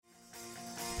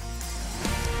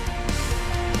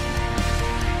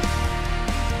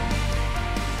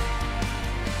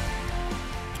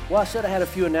Well, I said I had a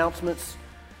few announcements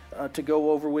to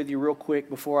go over with you real quick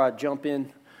before I jump in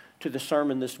to the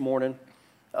sermon this morning.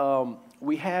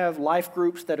 We have life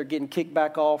groups that are getting kicked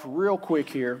back off real quick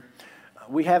here.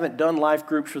 We haven't done life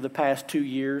groups for the past 2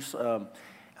 years.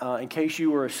 In case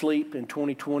you were asleep in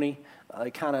 2020,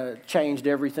 it kind of changed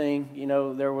everything. You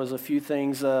know, there was a few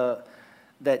things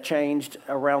that changed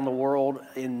around the world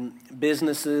in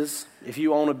businesses. If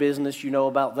you own a business, you know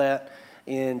about that.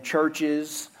 In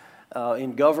churches,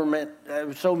 in government, there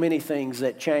were so many things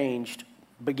that changed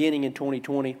beginning in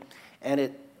 2020.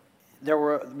 And there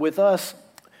were, with us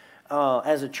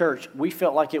as a church, we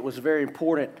felt like it was very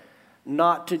important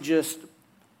not to just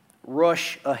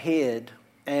rush ahead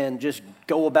and just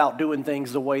go about doing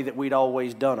things the way that we'd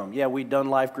always done them. Yeah, we'd done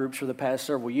life groups for the past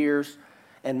several years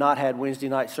and not had Wednesday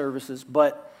night services.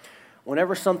 But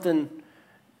whenever something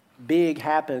big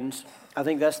happens, I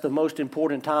think that's the most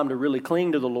important time to really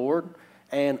cling to the Lord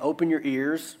and open your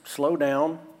ears, slow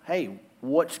down. Hey,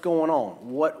 what's going on?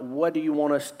 What do you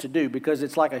want us to do? Because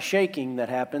it's like a shaking that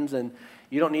happens, and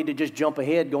you don't need to just jump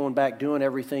ahead going back doing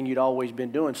everything you'd always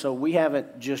been doing. So we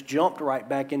haven't just jumped right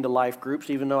back into life groups,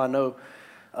 even though I know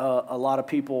a lot of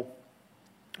people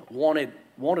wanted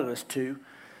us to.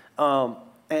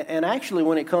 And actually,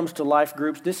 when it comes to life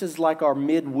groups, this is like our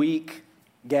midweek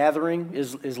gathering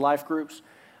is life groups,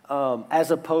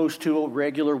 as opposed to a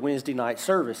regular Wednesday night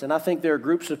service. And I think there are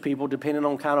groups of people, depending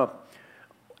on kind of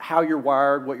how you're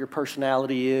wired, what your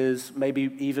personality is,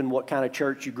 maybe even what kind of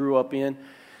church you grew up in,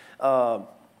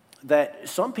 that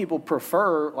some people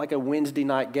prefer like a Wednesday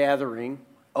night gathering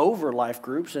over life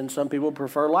groups, and some people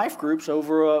prefer life groups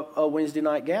over a Wednesday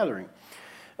night gathering.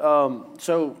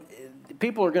 So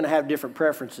people are going to have different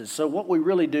preferences. So what we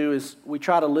really do is we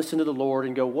try to listen to the Lord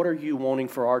and go, what are you wanting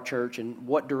for our church, and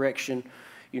what direction,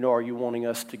 are you wanting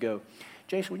us to go?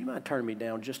 Jason, would you mind turning me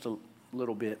down just a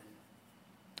little bit?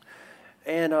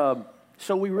 And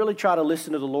so we really try to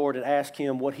listen to the Lord and ask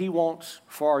Him what He wants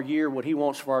for our year, what He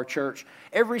wants for our church.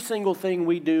 Every single thing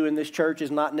we do in this church is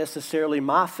not necessarily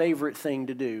my favorite thing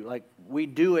to do. Like, we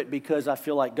do it because I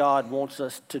feel like God wants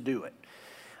us to do it.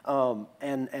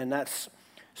 And that's,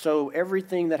 so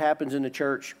everything that happens in the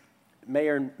church may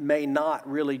or may not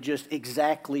really just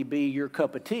exactly be your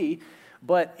cup of tea.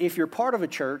 But if you're part of a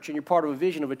church and you're part of a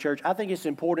vision of a church, I think it's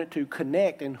important to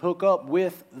connect and hook up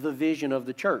with the vision of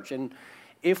the church. And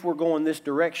if we're going this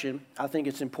direction, I think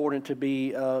it's important to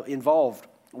be involved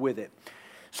with it.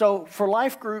 So for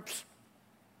life groups,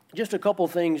 just a couple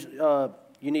of things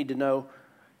you need to know.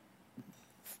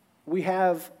 We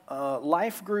have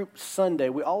Life Group Sunday.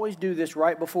 We always do this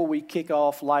right before we kick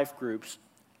off life groups.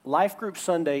 Life Group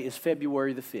Sunday is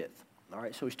February the 5th. All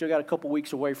right, so we still got a couple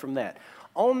weeks away from that.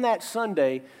 On that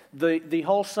Sunday, the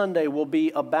whole Sunday will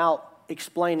be about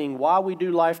explaining why we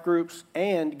do life groups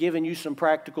and giving you some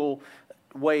practical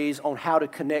ways on how to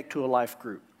connect to a life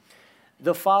group.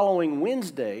 The following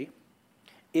Wednesday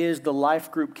is the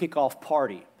life group kickoff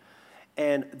party.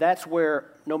 And that's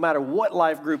where no matter what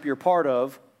life group you're part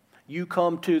of, you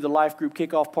come to the life group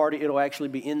kickoff party. It'll actually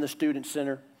be in the student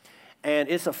center. And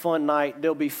it's a fun night.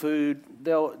 There'll be food.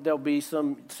 There'll be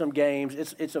some games.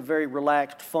 It's a very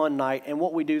relaxed, fun night. And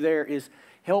what we do there is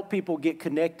help people get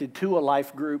connected to a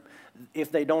life group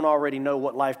if they don't already know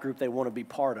what life group they want to be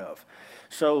part of.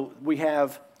 So we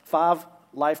have 5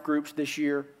 life groups this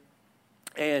year,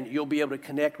 and you'll be able to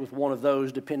connect with one of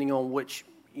those depending on which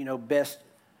best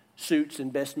suits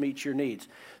and best meets your needs.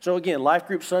 So again, Life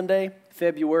Group Sunday,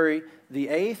 February the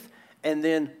 8th, and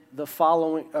then the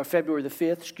following, February the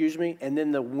 5th, and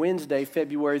then the Wednesday,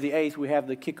 February the 8th, we have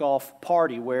the kickoff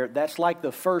party where that's like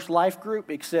the first life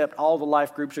group, except all the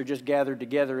life groups are just gathered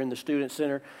together in the student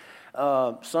center.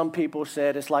 Some people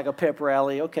said it's like a pep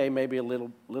rally. Okay, maybe a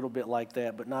little bit like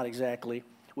that, but not exactly,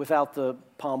 without the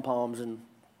pom-poms and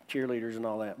cheerleaders and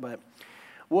all that. But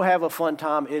we'll have a fun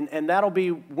time, and that'll be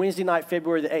Wednesday night,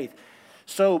 February the 8th.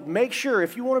 So make sure,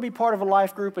 if you want to be part of a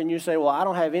life group and you say, well, I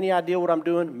don't have any idea what I'm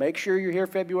doing, make sure you're here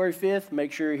February 5th.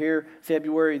 Make sure you're here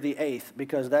February the 8th,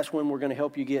 because that's when we're going to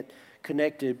help you get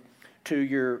connected to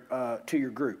your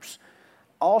groups.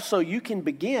 Also, you can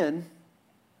begin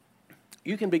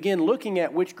looking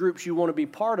at which groups you want to be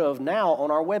part of now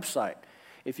on our website.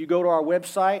 If you go to our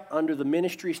website, under the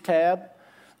Ministries tab,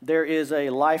 there is a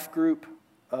life group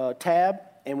tab.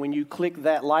 And when you click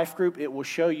that life group, it will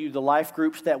show you the life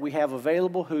groups that we have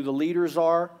available, who the leaders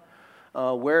are,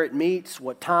 where it meets,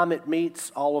 what time it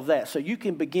meets, all of that. So you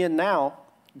can begin now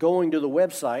going to the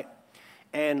website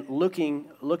and looking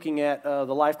at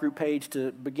the life group page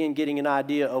to begin getting an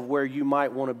idea of where you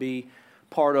might want to be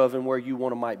part of and where you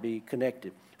might be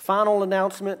connected. Final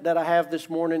announcement that I have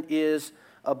this morning is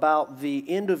about the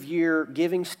end-of-year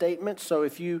giving statement. So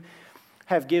if you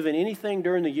have given anything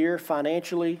during the year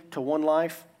financially to One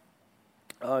Life,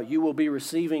 you will be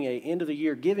receiving a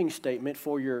end-of-the-year giving statement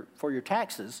for your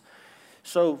taxes.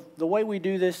 So the way we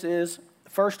do this is,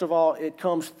 first of all, it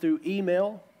comes through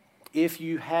email. If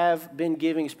you have been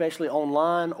giving, especially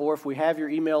online, or if we have your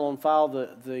email on file,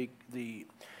 the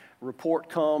report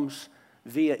comes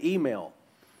via email.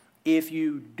 If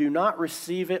you do not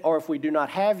receive it, or if we do not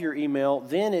have your email,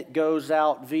 then it goes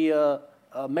out via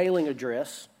a mailing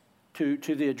address to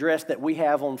the address that we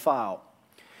have on file.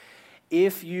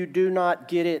 If you do not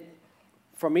get it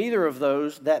from either of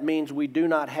those, that means we do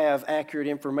not have accurate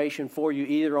information for you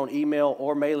either on email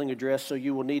or mailing address, so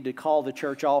you will need to call the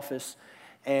church office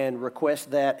and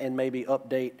request that and maybe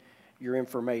update your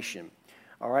information.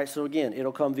 All right, so again,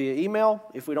 it'll come via email.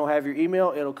 If we don't have your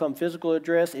email, it'll come physical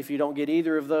address. If you don't get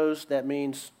either of those, that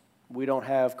means we don't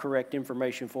have correct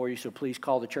information for you, so please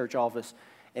call the church office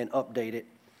and update it,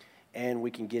 and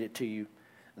we can get it to you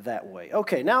that way.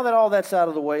 Okay, now that all that's out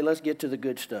of the way, let's get to the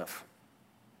good stuff.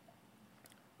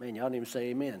 Man, y'all didn't even say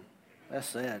amen. That's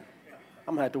sad.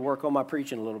 I'm going to have to work on my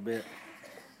preaching a little bit.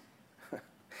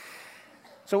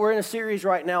 So we're in a series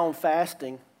right now on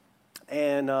fasting,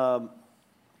 and I've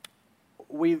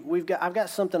got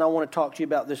something I want to talk to you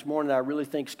about this morning that I really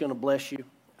think is going to bless you.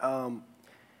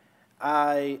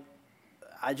 I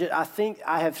think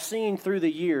I have seen through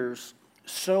the years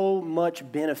so much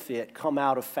benefit come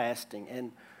out of fasting,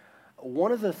 and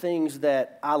one of the things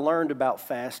that I learned about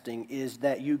fasting is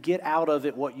that you get out of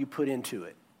it what you put into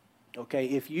it. Okay,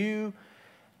 if you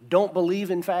don't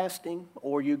believe in fasting,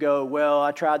 or you go, well,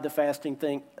 I tried the fasting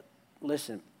thing,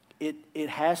 listen, it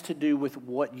has to do with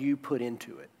what you put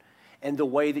into it and the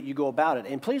way that you go about it.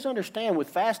 And please understand, with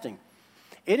fasting,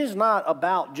 it is not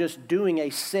about just doing a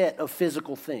set of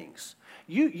physical things.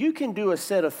 You can do a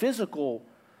set of physical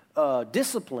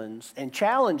disciplines and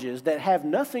challenges that have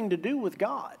nothing to do with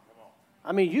God.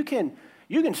 I mean, you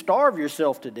can starve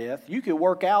yourself to death. You could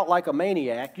work out like a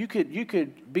maniac. You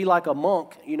could be like a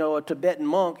monk, a Tibetan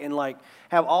monk, and like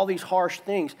have all these harsh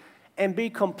things and be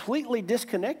completely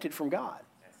disconnected from God.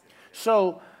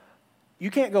 So you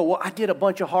can't go, well, I did a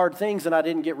bunch of hard things and I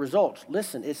didn't get results.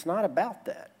 Listen, it's not about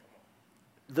that.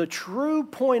 The true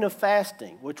point of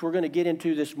fasting, which we're going to get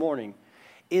into this morning,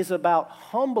 is about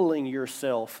humbling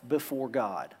yourself before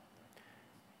God.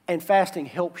 And fasting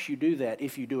helps you do that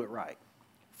if you do it right.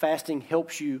 Fasting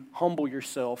helps you humble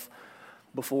yourself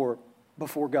before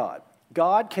God.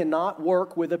 God cannot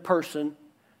work with a person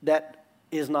that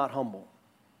is not humble.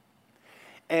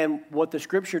 And what the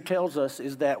scripture tells us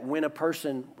is that when a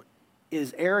person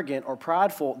is arrogant or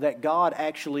prideful, that God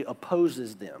actually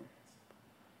opposes them.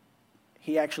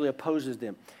 He actually opposes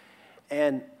them.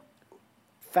 And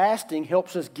fasting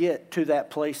helps us get to that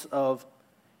place of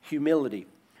humility.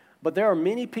 But there are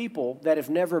many people that have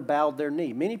never bowed their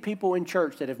knee. Many people in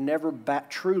church that have never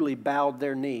truly bowed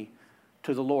their knee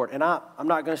to the Lord. And I'm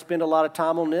not going to spend a lot of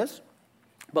time on this.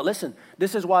 But listen,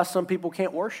 this is why some people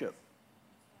can't worship.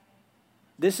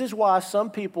 This is why some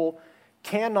people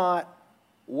cannot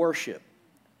worship,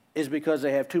 is because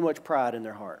they have too much pride in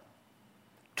their heart.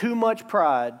 Too much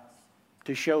pride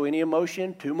to show any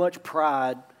emotion. Too much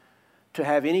pride to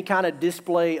have any kind of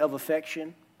display of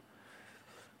affection.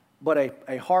 But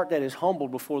a heart that is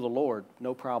humbled before the Lord,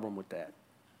 no problem with that.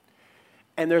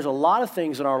 And there's a lot of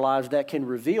things in our lives that can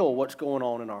reveal what's going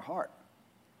on in our heart.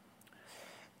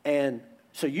 And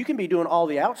so you can be doing all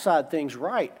the outside things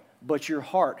right, but your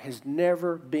heart has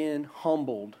never been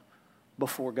humbled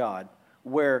before God.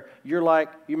 Where you're like,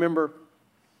 you remember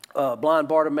blind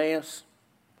Bartimaeus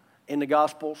in the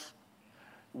Gospels,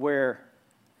 where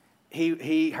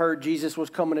he heard Jesus was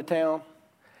coming to town.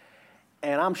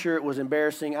 And I'm sure it was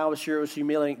embarrassing. I was sure it was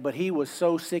humiliating. But he was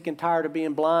so sick and tired of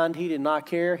being blind, he did not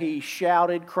care. He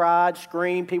shouted, cried,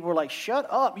 screamed. People were like, shut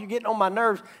up, you're getting on my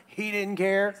nerves. He didn't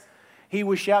care. He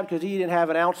was shouting because he didn't have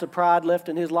an ounce of pride left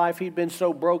in his life. He'd been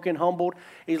so broken, humbled.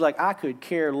 He's like, I could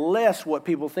care less what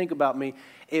people think about me.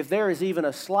 If there is even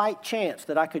a slight chance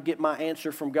that I could get my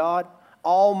answer from God,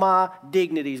 all my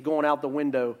dignity is going out the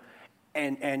window.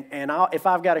 And if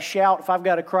I've got to shout, if I've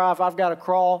got to cry, if I've got to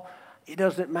crawl, it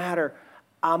doesn't matter.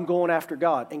 I'm going after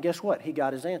God. And guess what? He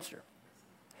got his answer.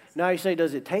 Now you say,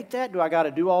 does it take that? Do I got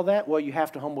to do all that? Well, you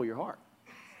have to humble your heart.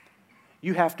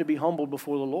 You have to be humbled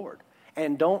before the Lord.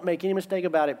 And don't make any mistake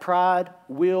about it. Pride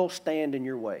will stand in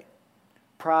your way.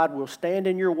 Pride will stand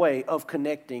in your way of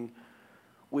connecting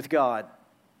with God.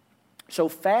 So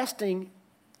fasting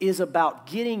is about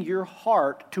getting your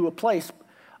heart to a place.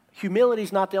 Humility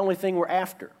is not the only thing we're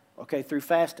after, okay, through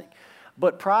fasting.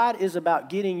 But pride is about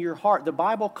getting your heart. The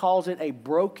Bible calls it a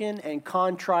broken and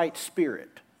contrite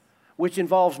spirit, which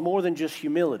involves more than just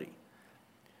humility.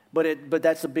 But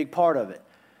that's a big part of it.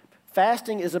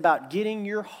 Fasting is about getting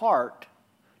your heart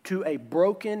to a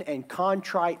broken and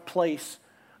contrite place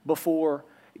before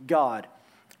God.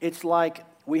 It's like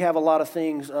we have a lot of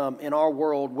things in our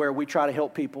world where we try to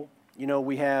help people. You know,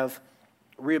 we have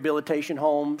rehabilitation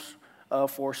homes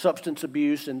for substance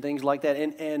abuse and things like that.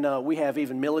 And we have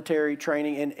even military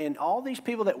training. And all these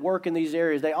people that work in these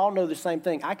areas, they all know the same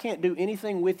thing. I can't do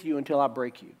anything with you until I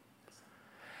break you.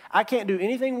 I can't do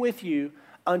anything with you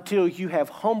until you have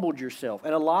humbled yourself.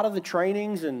 And a lot of the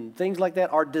trainings and things like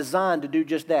that are designed to do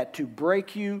just that, to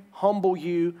break you, humble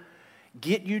you,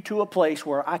 get you to a place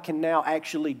where I can now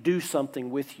actually do something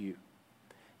with you.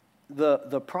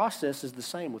 The process is the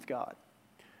same with God.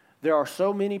 There are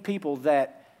so many people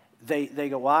that they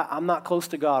go, well, I'm not close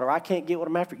to God, or I can't get what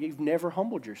I'm after. You've never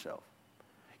humbled yourself.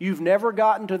 You've never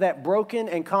gotten to that broken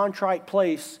and contrite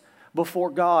place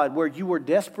before God where you were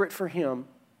desperate for Him,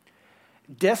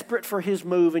 desperate for His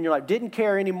move in your life, didn't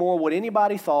care anymore what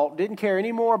anybody thought, didn't care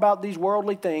anymore about these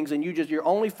worldly things, and your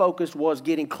only focus was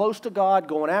getting close to God,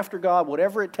 going after God,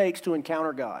 whatever it takes to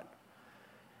encounter God.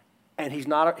 And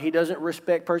He doesn't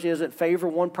respect person, He doesn't favor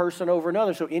one person over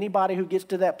another. So anybody who gets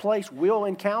to that place will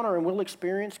encounter and will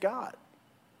experience God.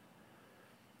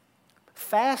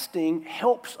 Fasting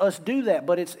helps us do that,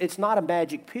 but it's not a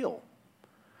magic pill.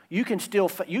 You can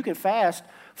fast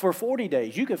for 40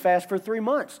 days. You can fast for 3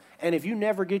 months. And if you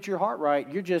never get your heart right,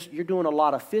 you're doing a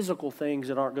lot of physical things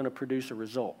that aren't going to produce a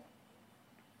result.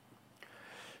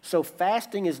 So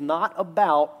fasting is not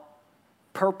about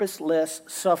purposeless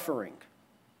suffering.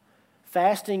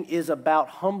 Fasting is about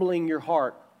humbling your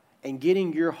heart and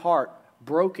getting your heart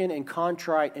broken and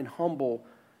contrite and humble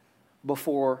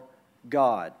before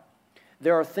God.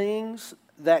 There are things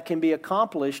that can be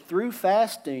accomplished through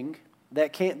fasting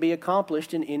that can't be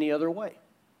accomplished in any other way.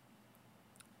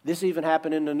 This even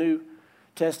happened in the New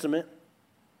Testament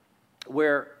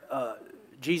where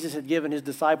Jesus had given His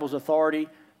disciples authority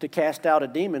to cast out a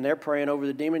demon. They're praying over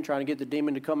the demon, trying to get the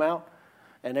demon to come out,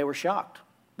 and they were shocked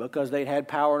because they'd had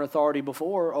power and authority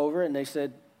before over it, and they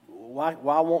said, why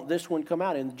won't this one come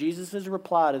out? And Jesus'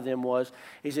 reply to them was,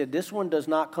 He said, this one does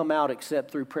not come out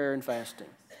except through prayer and fasting.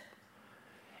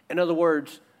 In other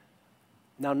words,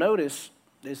 now notice,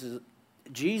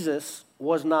 Jesus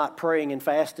was not praying and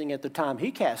fasting at the time He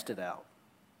cast it out.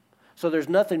 So there's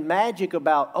nothing magic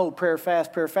about, prayer,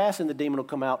 fast, and the demon will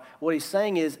come out. What He's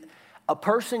saying is a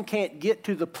person can't get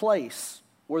to the place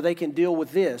where they can deal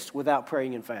with this without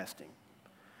praying and fasting.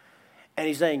 And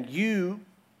He's saying you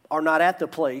are not at the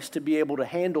place to be able to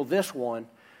handle this one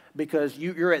because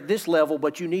you're at this level,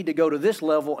 but you need to go to this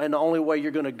level, and the only way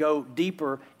you're going to go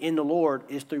deeper in the Lord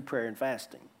is through prayer and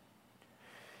fasting.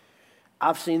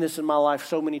 I've seen this in my life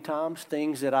so many times,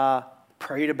 things that I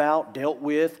prayed about, dealt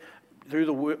with through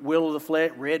the will of the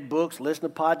flesh, read books,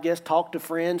 listened to podcasts, talked to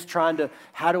friends,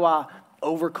 how do I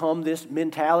overcome this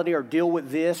mentality or deal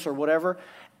with this or whatever?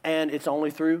 And it's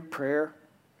only through prayer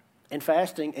and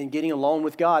fasting and getting alone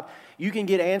with God. You can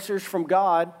get answers from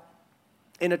God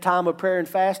in a time of prayer and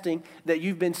fasting that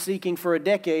you've been seeking for a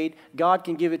decade. God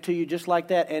can give it to you just like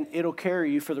that, and it'll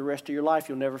carry you for the rest of your life.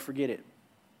 You'll never forget it.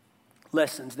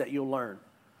 Lessons that you'll learn.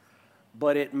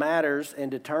 But it matters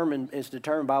and is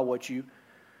determined by what you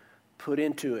put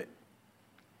into it.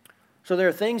 So there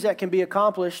are things that can be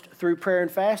accomplished through prayer and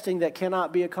fasting that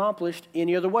cannot be accomplished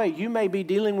any other way. You may be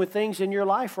dealing with things in your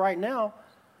life right now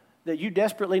that you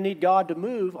desperately need God to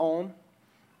move on,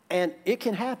 and it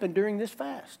can happen during this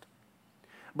fast.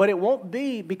 But it won't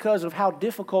be because of how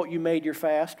difficult you made your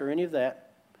fast or any of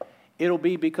that. It'll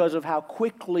be because of how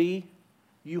quickly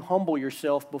you humble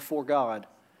yourself before God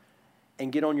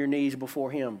and get on your knees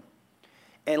before Him.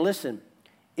 And listen,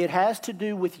 it has to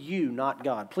do with you, not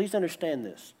God. Please understand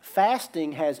this.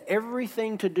 Fasting has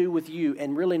everything to do with you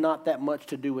and really not that much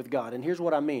to do with God. And here's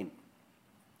what I mean.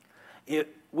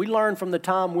 We learn from the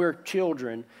time we're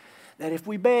children that if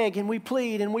we beg and we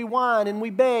plead and we whine and we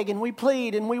beg and we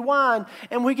plead and we whine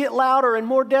and we get louder and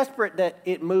more desperate, that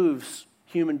it moves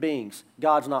human beings.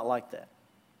 God's not like that.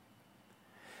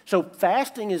 So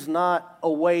fasting is not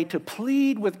a way to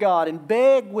plead with God and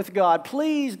beg with God,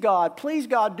 please God,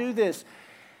 do this.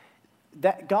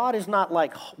 That God is not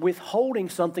like withholding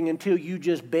something until you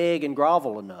just beg and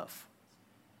grovel enough.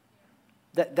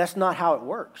 That's not how it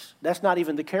works. That's not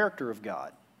even the character of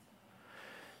God.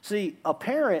 See, a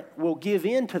parent will give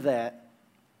in to that,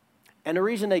 and the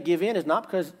reason they give in is not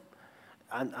because,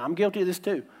 I'm guilty of this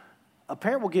too. A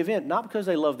parent will give in not because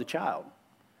they love the child,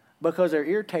 because they're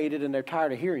irritated and they're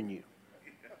tired of hearing you.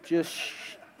 Just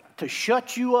to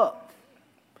shut you up.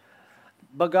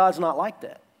 But God's not like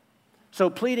that. So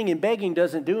pleading and begging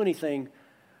doesn't do anything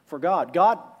for God.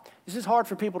 This is hard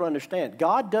for people to understand.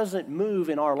 God doesn't move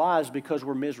in our lives because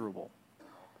we're miserable.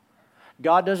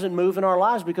 God doesn't move in our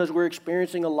lives because we're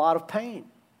experiencing a lot of pain.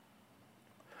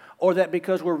 Or that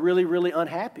because we're really, really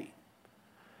unhappy.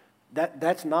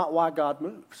 That's not why God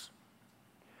moves.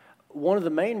 One of the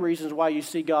main reasons why you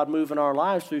see God move in our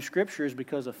lives through Scripture is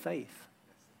because of faith.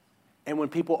 And when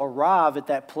people arrive at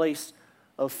that place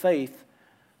of faith,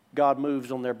 God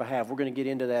moves on their behalf. We're going to get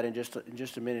into that in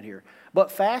just a minute here.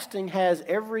 But fasting has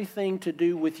everything to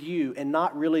do with you and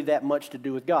not really that much to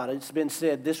do with God. It's been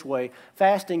said this way,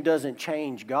 fasting doesn't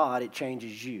change God, it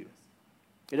changes you.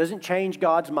 It doesn't change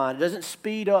God's mind. It doesn't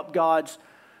speed up God's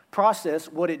process.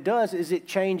 What it does is it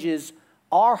changes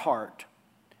our heart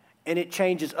and it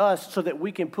changes us so that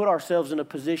we can put ourselves in a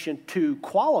position to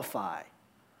qualify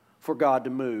for God to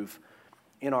move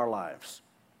in our lives.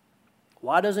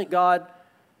 Why doesn't God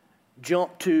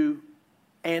jump to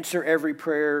answer every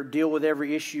prayer, deal with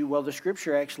every issue? Well, the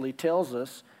Scripture actually tells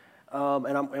us,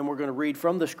 and we're going to read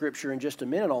from the Scripture in just a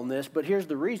minute on this, but here's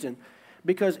the reason.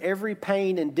 Because every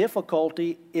pain and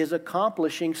difficulty is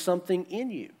accomplishing something in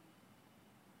you.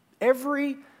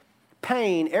 Every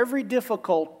pain, every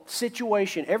difficult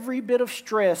situation, every bit of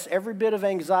stress, every bit of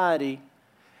anxiety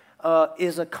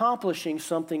is accomplishing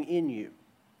something in you.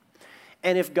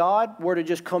 And if God were to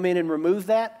just come in and remove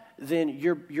that, then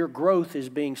your growth is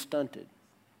being stunted.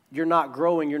 You're not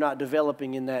growing, you're not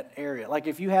developing in that area. Like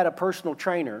if you had a personal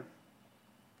trainer,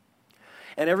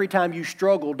 and every time you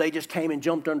struggled, they just came and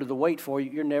jumped under the weight for you,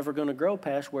 you're never going to grow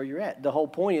past where you're at. The whole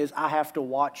point is I have to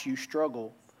watch you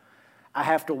struggle. I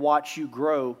have to watch you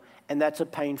grow, and that's a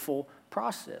painful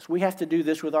process. We have to do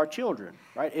this with our children,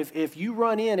 right? If you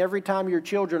run in every time your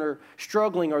children are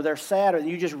struggling or they're sad, or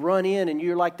you just run in and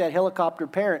you're like that helicopter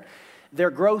parent, their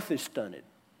growth is stunted.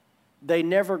 They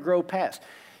never grow past.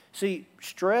 See,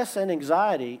 stress and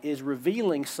anxiety is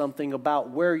revealing something about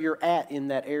where you're at in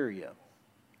that area.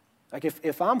 Like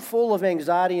if I'm full of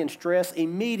anxiety and stress,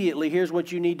 immediately here's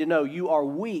what you need to know. You are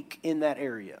weak in that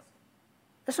area.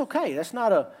 That's okay. That's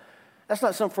not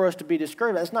something for us to be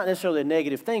discouraged about. It's not necessarily a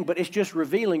negative thing, but it's just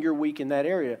revealing you're weak in that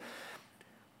area.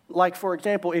 Like, for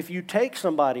example, if you take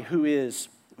somebody who is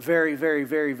very, very,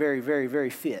 very, very, very, very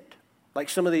fit, like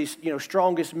some of these,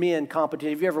 strongest men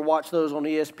competition. Have you ever watched those on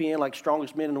ESPN, like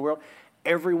strongest men in the world?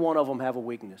 Every one of them have a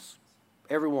weakness.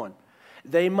 Every one.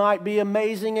 They might be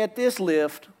amazing at this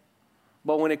lift,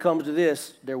 but when it comes to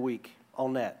this, they're weak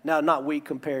on that. Now, not weak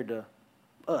compared to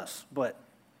us, but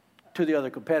to the other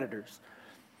competitors.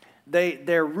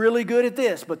 They're really good at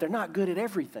this, but they're not good at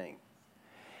everything.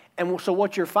 And so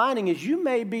what you're finding is you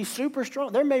may be super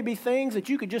strong. There may be things that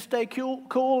you could just stay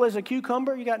cool as a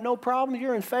cucumber. You got no problem.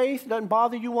 You're in faith. It doesn't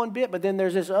bother you one bit. But then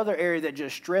there's this other area that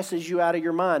just stresses you out of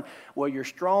your mind. Well, you're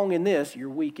strong in this. You're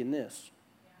weak in this.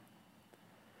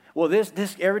 Well,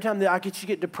 this every time that I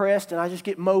get depressed and I just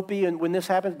get mopey, and when this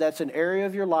happens, that's an area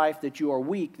of your life that you are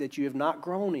weak, that you have not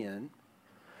grown in,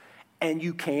 and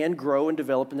you can grow and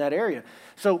develop in that area.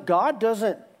 So God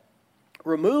doesn't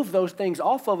remove those things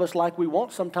off of us like we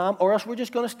want sometime, or else we're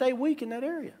just going to stay weak in that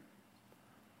area.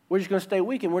 We're just going to stay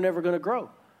weak, and we're never going to grow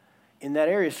in that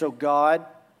area. So God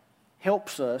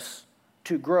helps us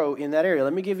to grow in that area.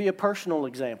 Let me give you a personal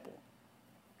example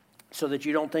so that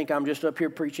you don't think I'm just up here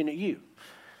preaching at you.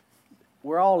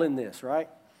 We're all in this, right?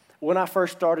 When I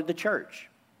first started the church,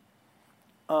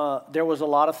 there was a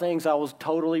lot of things I was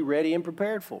totally ready and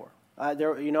prepared for. I'd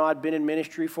been in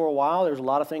ministry for a while. There was a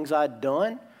lot of things I'd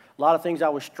done, a lot of things I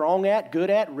was strong at,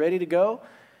 good at, ready to go.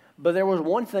 But there was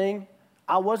one thing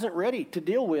I wasn't ready to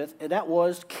deal with, and that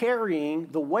was carrying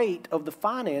the weight of the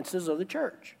finances of the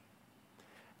church.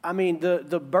 I mean,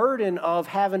 the burden of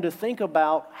having to think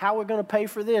about how we're going to pay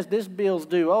for this. This bill's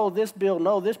due. Oh, this bill,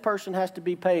 no, this person has to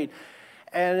be paid.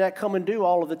 And that come and due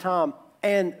all of the time.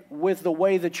 And with the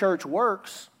way the church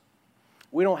works,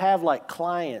 we don't have like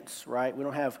clients, right? We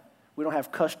don't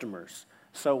have customers.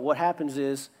 So what happens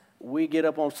is we get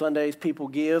up on Sundays, people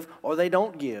give or they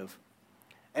don't give.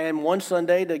 And one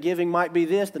Sunday the giving might be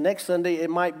this, the next Sunday it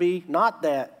might be not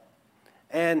that.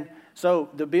 And so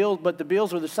the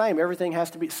bills are the same. Everything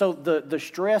has to be. So the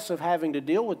stress of having to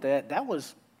deal with that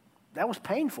was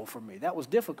painful for me. That was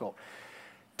difficult.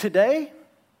 Today,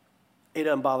 it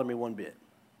doesn't bother me one bit.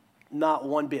 Not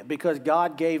one bit. Because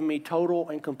God gave me total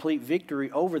and complete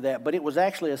victory over that. But it was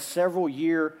actually a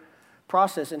several-year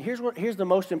process. And here's the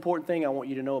most important thing I want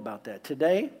you to know about that.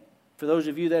 Today, for those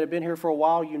of you that have been here for a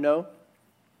while, you know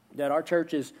that our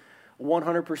church is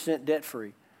 100%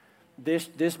 debt-free.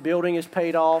 This building is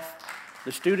paid off.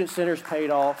 The student center is paid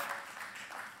off.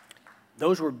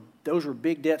 Those were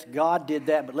big debts. God did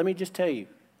that. But let me just tell you,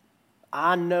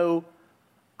 I know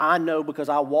because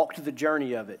I walked the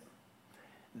journey of it.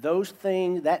 Those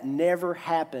things, that never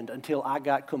happened until I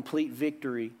got complete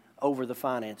victory over the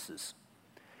finances.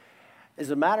 As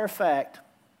a matter of fact,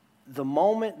 the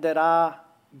moment that I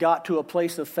got to a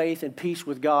place of faith and peace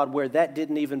with God where that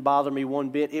didn't even bother me one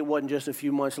bit, it wasn't just a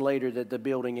few months later that the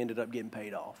building ended up getting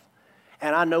paid off.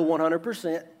 And I know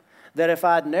 100% that if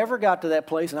I'd never got to that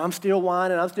place and I'm still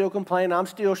whining, I'm still complaining, I'm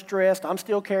still stressed, I'm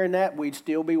still carrying that, we'd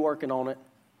still be working on it.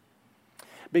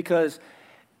 Because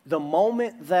the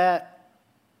moment that,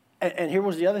 and here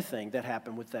was the other thing that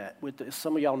happened with that.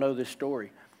 Some of y'all know this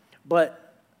story.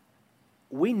 But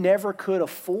we never could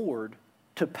afford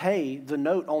to pay the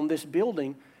note on this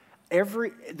building.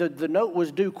 The note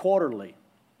was due quarterly.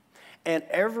 And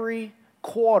every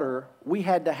quarter we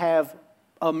had to have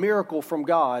a miracle from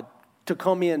God to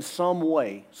come in some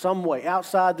way,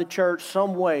 outside the church,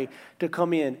 some way to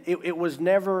come in. It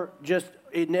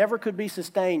never could be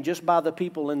sustained just by the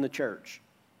people in the church.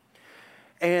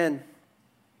 And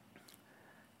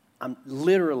I'm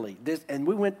literally, and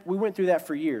we went through that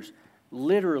for years.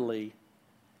 Literally,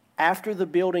 after the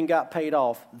building got paid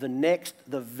off,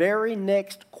 the very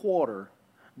next quarter,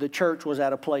 the church was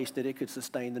at a place that it could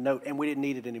sustain the note, and we didn't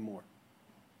need it anymore.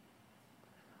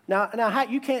 Now,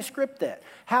 you can't script that.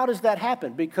 How does that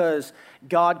happen? Because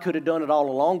God could have done it all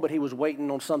along, but he was waiting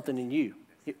on something in you.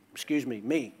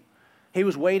 Me. He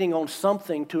was waiting on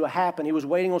something to happen. He was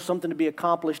waiting on something to be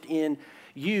accomplished in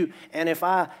you. And if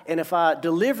I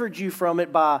delivered you from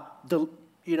it by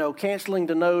canceling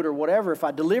the note or whatever, if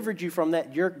I delivered you from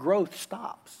that, your growth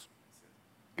stops.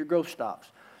 Your growth stops.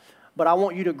 But I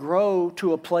want you to grow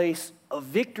to a place of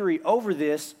victory over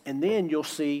this, and then you'll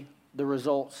see the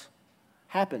results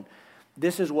happen.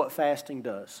 This is what fasting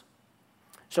does.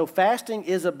 So fasting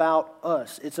is about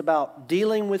us. It's about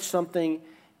dealing with something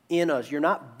in us. You're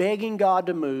not begging God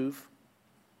to move.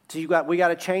 So we got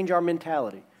to change our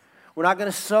mentality. We're not going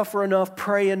to suffer enough,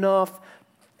 pray enough,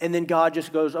 and then God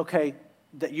just goes, okay,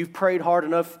 that you've prayed hard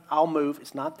enough, I'll move.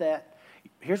 It's not that.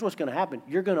 Here's what's going to happen.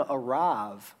 You're going to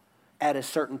arrive at a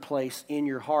certain place in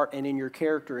your heart and in your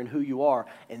character and who you are,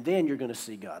 and then you're going to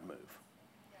see God move.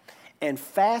 And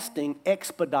fasting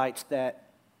expedites that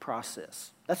process.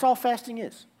 That's all fasting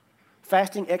is.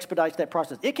 Fasting expedites that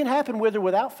process. It can happen with or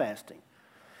without fasting.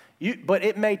 But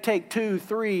it may take 2,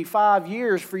 3, 5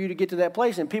 years for you to get to that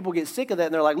place, and people get sick of that,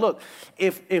 and they're like, look,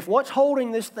 if what's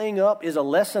holding this thing up is a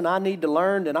lesson I need to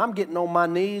learn, then I'm getting on my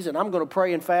knees, and I'm going to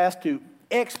pray and fast to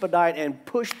expedite and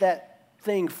push that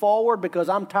thing forward because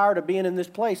I'm tired of being in this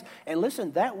place. And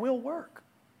listen, that will work.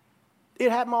 It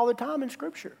happened all the time in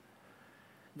Scripture.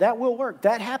 That will work.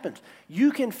 That happens.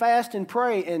 You can fast and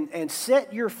pray and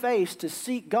set your face to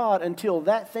seek God until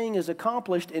that thing is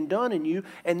accomplished and done in you,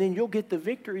 and then you'll get the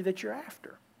victory that you're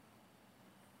after.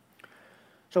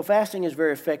 So fasting is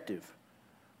very effective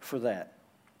for that.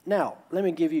 Now, let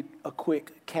me give you a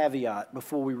quick caveat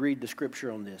before we read the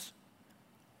scripture on this.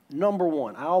 Number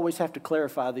one, I always have to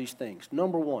clarify these things.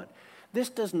 Number one, this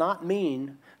does not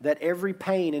mean that every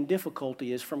pain and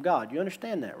difficulty is from God. You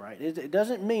understand that, right? It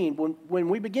doesn't mean, when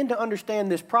we begin to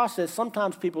understand this process,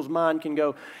 sometimes people's mind can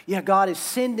go, yeah, God is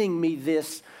sending me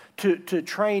this to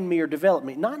train me or develop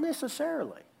me. Not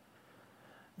necessarily.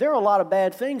 There are a lot of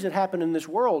bad things that happen in this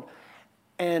world,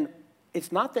 and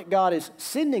it's not that God is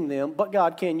sending them, but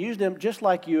God can use them just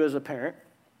like you as a parent.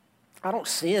 I don't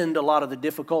send a lot of the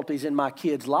difficulties in my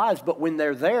kids' lives, but when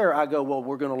they're there, I go, well,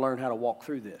 we're going to learn how to walk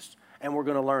through this. And we're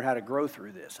going to learn how to grow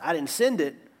through this. I didn't send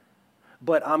it,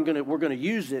 but we're going to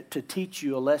use it to teach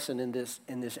you a lesson in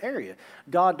this area.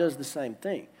 God does the same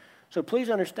thing. So please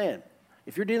understand,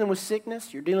 if you're dealing with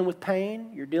sickness, you're dealing with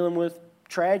pain, you're dealing with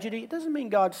tragedy, it doesn't mean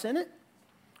God sent it.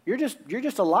 You're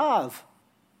just alive.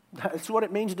 That's what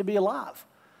it means to be alive.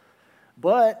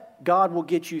 But God will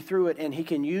get you through it, and he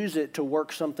can use it to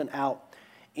work something out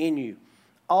in you.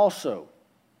 Also,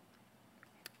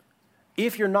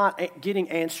 if you're not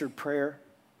getting answered prayer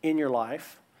in your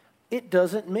life, it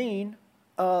doesn't mean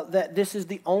that this is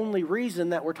the only reason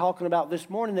that we're talking about this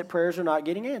morning that prayers are not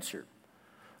getting answered.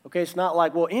 Okay, it's not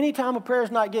like, well, anytime a prayer is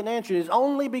not getting answered, it's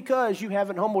only because you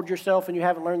haven't humbled yourself and you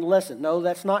haven't learned the lesson. No,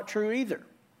 that's not true either.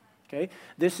 Okay,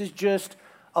 this is just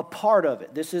a part of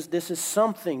it. This is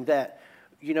something that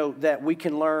that we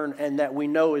can learn and that we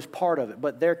know is part of it.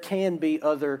 But there can be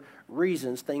other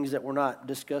reasons, things that we're not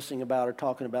discussing about or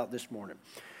talking about this morning.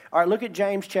 All right, look at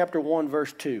James chapter 1,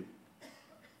 verse 2.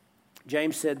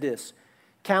 James said this,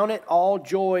 "Count it all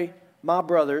joy, my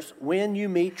brothers, when you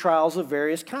meet trials of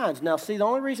various kinds." Now, see, the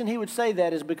only reason he would say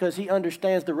that is because he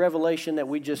understands the revelation that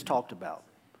we just talked about.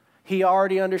 He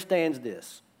already understands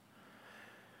this.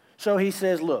 So he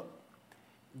says, look,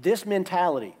 this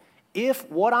mentality, if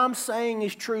what I'm saying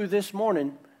is true this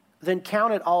morning, then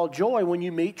count it all joy when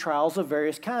you meet trials of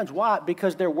various kinds. Why?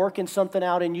 Because they're working something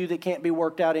out in you that can't be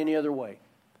worked out any other way.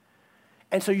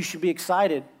 And so you should be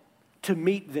excited to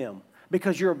meet them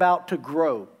because you're about to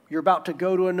grow. You're about to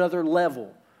go to another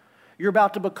level. You're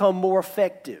about to become more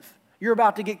effective. You're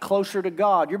about to get closer to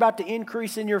God. You're about to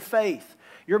increase in your faith.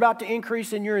 You're about to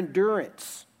increase in your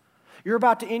endurance. You're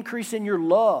about to increase in your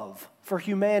love for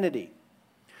humanity.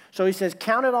 So he says,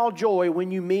 count it all joy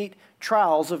when you meet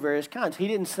trials of various kinds. He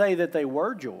didn't say that they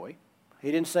were joy.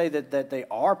 He didn't say that they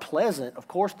are pleasant. Of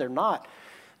course they're not.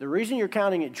 The reason you're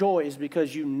counting it joy is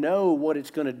because you know what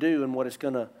it's going to do and what it's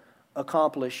going to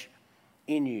accomplish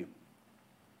in you.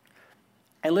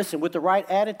 And listen, with the right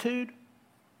attitude,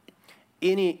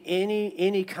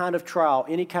 any kind of trial,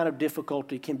 any kind of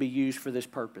difficulty can be used for this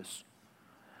purpose.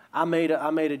 I made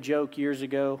a joke years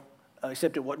ago,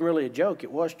 except it wasn't really a joke.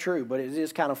 It was true, but it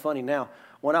is kind of funny now.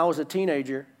 When I was a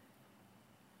teenager,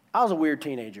 I was a weird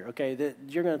teenager, okay?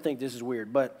 You're going to think this is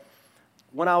weird, but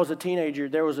when I was a teenager,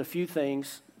 there was a few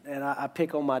things, and I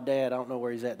pick on my dad. I don't know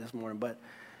where he's at this morning, but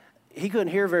he couldn't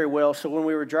hear very well, so when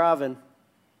we were driving,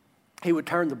 he would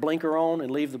turn the blinker on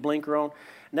and leave the blinker on.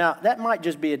 Now, that might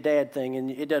just be a dad thing,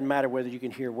 and it doesn't matter whether you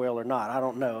can hear well or not. I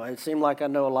don't know. It seemed like I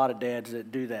know a lot of dads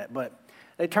that do that, but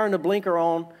they turn the blinker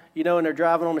on, and they're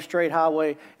driving on a straight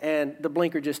highway, and the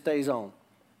blinker just stays on.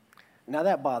 Now,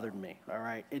 that bothered me, all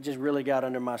right? It just really got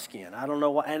under my skin. I don't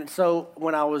know why. And so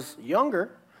when I was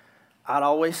younger, I'd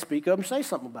always speak up and say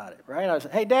something about it, right? I'd say,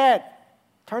 hey, Dad,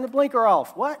 turn the blinker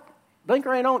off. What?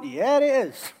 Blinker ain't on? Yeah, it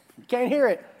is. You can't hear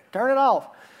it. Turn it off.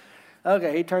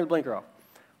 Okay, he turned the blinker off.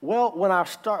 Well,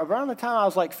 around the time I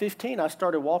was like 15, I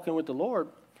started walking with the Lord.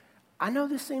 I know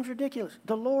this seems ridiculous.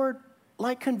 The Lord,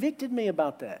 convicted me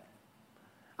about that.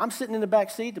 I'm sitting in the back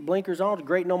seat, the blinker's on, it's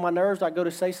grating on my nerves. I go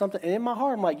to say something, and in my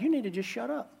heart, I'm like, you need to just shut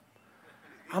up.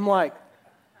 I'm like,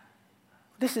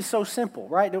 this is so simple,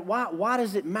 right? Why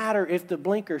does it matter if the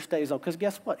blinker stays on? Because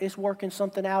guess what? It's working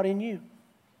something out in you.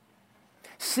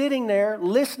 Sitting there,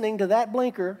 listening to that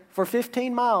blinker for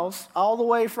 15 miles, all the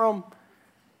way from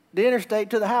the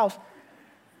interstate to the house.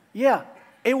 Yeah,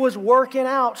 it was working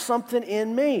out something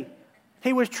in me.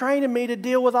 He was training me to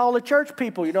deal with all the church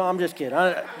people. I'm just kidding.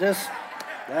 No,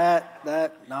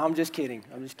 I'm just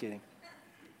kidding.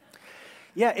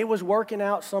 Yeah, it was working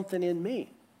out something in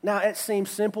me. Now, it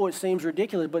seems simple, it seems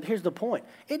ridiculous, but here's the point.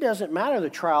 It doesn't matter the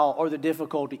trial or the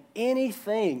difficulty.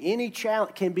 Anything, any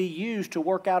challenge can be used to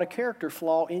work out a character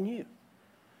flaw in you.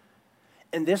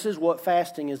 And this is what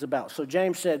fasting is about. So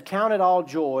James said, count it all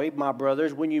joy, my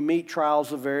brothers, when you meet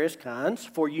trials of various kinds,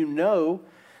 for you know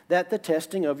that the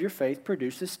testing of your faith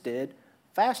produces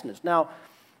steadfastness. Now,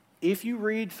 if you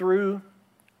read through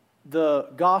the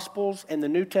Gospels and the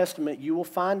New Testament, you will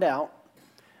find out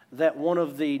that one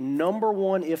of the number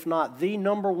one, if not the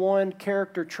number one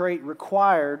character trait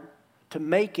required to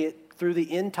make it through the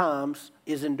end times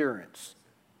is endurance.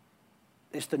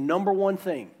 It's the number one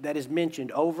thing that is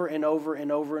mentioned over and over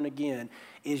and over and again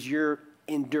is your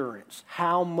endurance.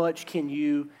 How much can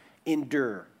you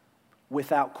endure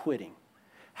without quitting?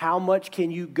 How much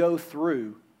can you go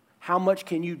through? How much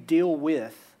can you deal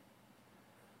with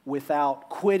without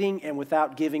quitting and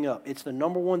without giving up? It's the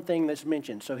number one thing that's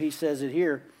mentioned. So he says it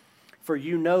here, for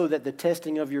you know that the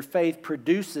testing of your faith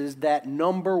produces that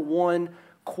number one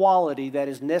quality that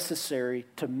is necessary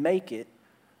to make it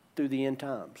through the end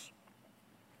times.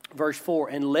 Verse 4,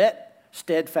 and let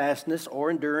steadfastness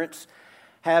or endurance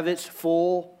have its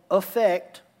full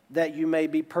effect, that you may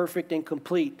be perfect and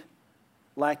complete,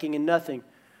 lacking in nothing.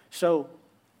 So,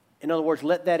 in other words,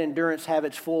 let that endurance have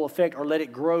its full effect, or let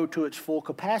it grow to its full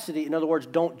capacity. In other words,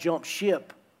 don't jump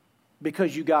ship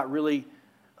because you got really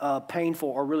painful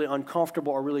or really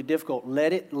uncomfortable or really difficult.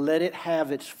 Let it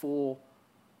have its full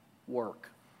work.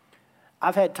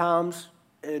 I've had times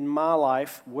in my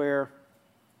life where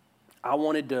I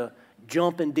wanted to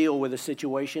jump and deal with a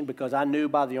situation because I knew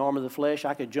by the arm of the flesh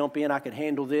I could jump in, I could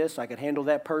handle this, I could handle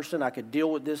that person, I could deal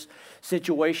with this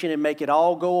situation and make it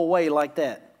all go away like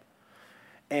that.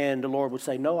 And the Lord would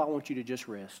say, no, I want you to just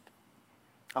rest.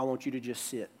 I want you to just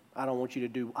sit. I don't want you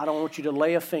to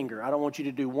lay a finger. I don't want you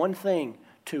to do one thing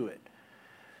to it.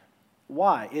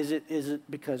 Why? Is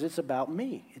it because it's about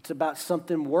me? It's about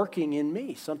something working in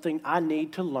me, something I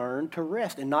need to learn to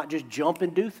rest and not just jump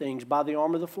and do things by the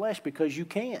arm of the flesh because you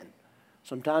can.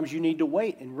 Sometimes you need to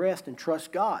wait and rest and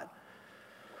trust God.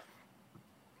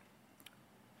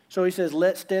 So he says,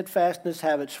 let steadfastness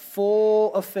have its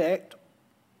full effect,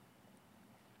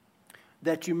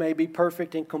 that you may be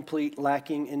perfect and complete,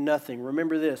 lacking in nothing.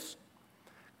 Remember this,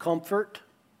 comfort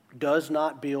does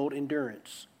not build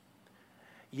endurance.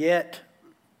 Yet,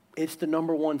 it's the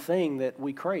number one thing that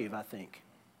we crave, I think,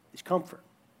 is comfort.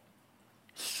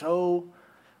 So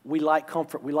we like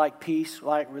comfort. We like peace.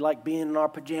 We like being in our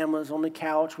pajamas on the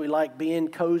couch. We like being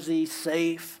cozy,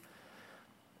 safe.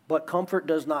 But comfort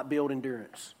does not build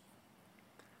endurance.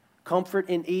 Comfort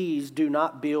and ease do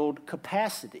not build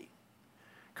capacity.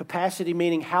 Capacity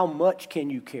meaning how much can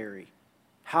you carry?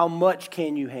 How much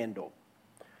can you handle?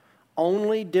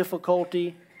 Only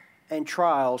difficulty and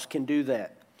trials can do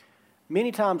that.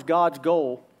 Many times God's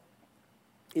goal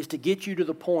is to get you to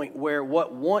the point where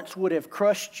what once would have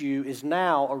crushed you is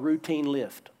now a routine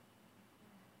lift.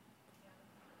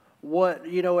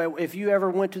 If you ever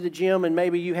went to the gym and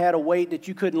maybe you had a weight that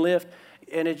you couldn't lift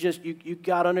and it just, you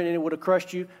got under it and it would have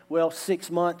crushed you, well,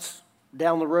 6 months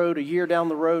down the road, a year down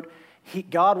the road,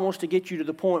 God wants to get you to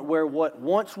the point where what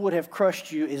once would have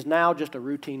crushed you is now just a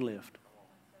routine lift.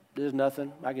 There's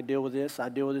nothing. I can deal with this. I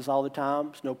deal with this all the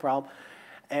time. It's no problem.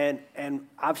 And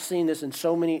I've seen this in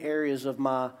so many areas of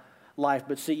my life.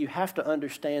 But see, you have to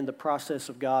understand the process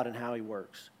of God and how He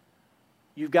works.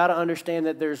 You've got to understand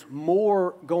that there's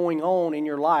more going on in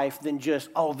your life than just,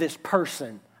 oh, this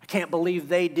person. I can't believe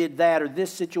they did that, or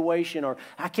this situation, or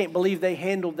I can't believe they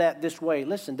handled that this way.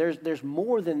 Listen, there's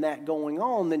more than that going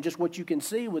on than just what you can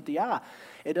see with the eye.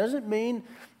 It doesn't mean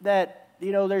that,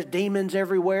 there's demons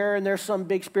everywhere and there's some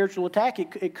big spiritual attack.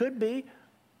 It could be.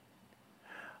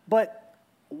 But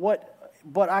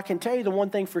I can tell you the one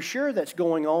thing for sure that's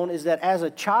going on is that as a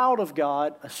child of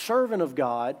God, a servant of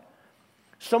God,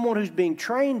 someone who's being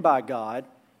trained by God,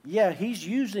 yeah, He's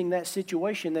using that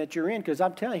situation that you're in, because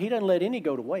I'm telling you, He doesn't let any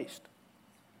go to waste.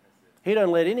 He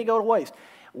doesn't let any go to waste.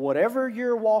 Whatever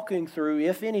you're walking through,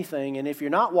 if anything, and if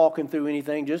you're not walking through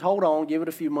anything, just hold on, give it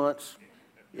a few months.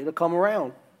 It'll come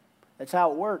around. That's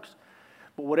how it works.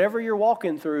 But whatever you're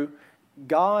walking through,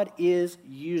 God is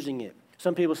using it.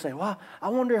 Some people say, well, I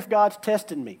wonder if God's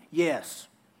testing me. Yes,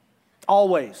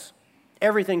 always.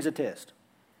 Everything's a test.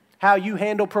 How you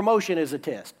handle promotion is a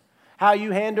test. How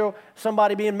you handle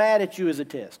somebody being mad at you is a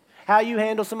test. How you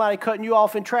handle somebody cutting you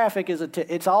off in traffic is a test.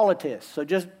 It's all a test. So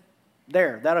just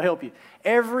that'll help you.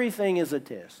 Everything is a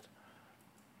test.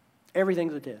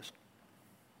 Everything's a test.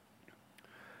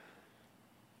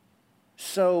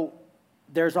 So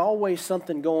there's always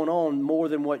something going on more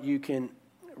than what you can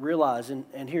realize.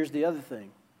 And here's the other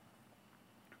thing.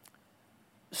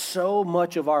 So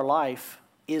much of our life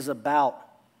is about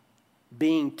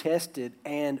being tested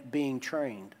and being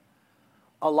trained.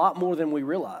 A lot more than we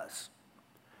realize.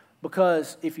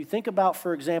 Because if you think about,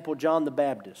 for example, John the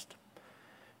Baptist.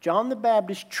 John the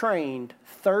Baptist trained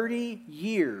 30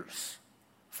 years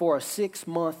for a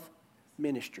 6-month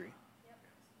ministry.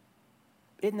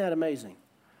 Isn't that amazing?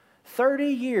 30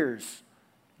 years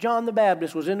John the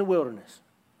Baptist was in the wilderness,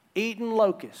 eating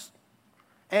locusts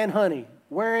and honey,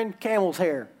 wearing camel's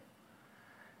hair,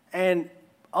 and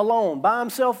alone, by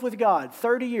himself with God,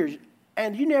 30 years.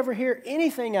 And you never hear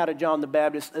anything out of John the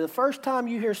Baptist. The first time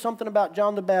you hear something about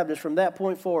John the Baptist from that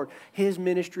point forward, his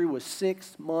ministry was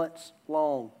 6 months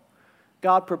long.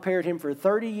 God prepared him for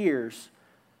 30 years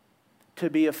to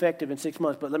be effective in 6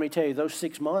 months. But let me tell you, those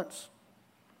 6 months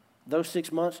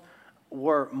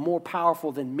were more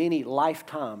powerful than many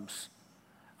lifetimes.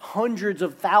 Hundreds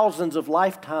of thousands of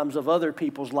lifetimes of other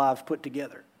people's lives put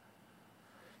together.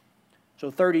 So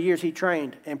 30 years he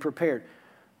trained and prepared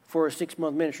for a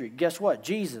 6-month ministry. Guess what?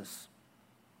 Jesus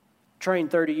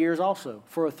trained 30 years also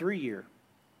for a 3-year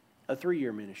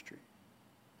ministry.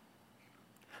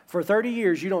 For 30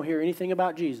 years, you don't hear anything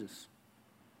about Jesus.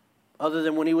 Other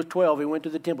than when he was 12, he went to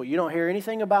the temple. You don't hear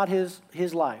anything about his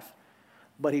life.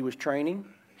 But he was training,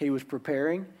 he was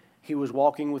preparing, he was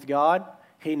walking with God.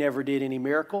 He never did any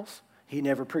miracles. He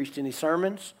never preached any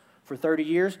sermons. For 30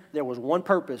 years, there was one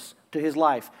purpose to his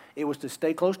life. It was to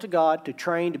stay close to God, to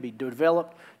train, to be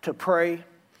developed, to pray.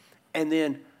 And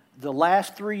then the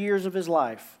last 3 years of his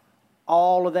life,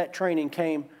 all of that training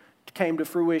came to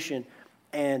fruition.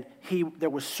 And there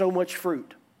was so much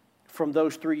fruit from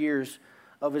those 3 years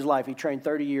of his life. He trained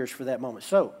 30 years for that moment.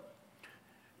 So,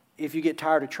 if you get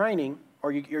tired of training,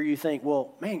 or you think,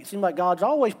 well, man, it seems like God's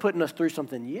always putting us through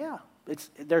something. Yeah.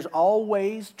 There's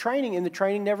always training, and the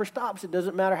training never stops. It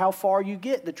doesn't matter how far you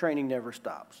get, the training never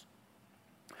stops.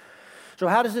 So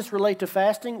how does this relate to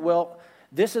fasting? Well,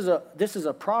 this is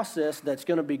a process that's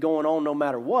going to be going on no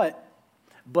matter what,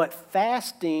 but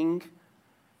fasting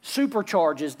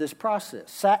supercharges this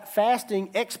process.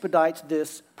 Fasting expedites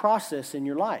this process in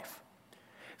your life.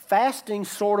 Fasting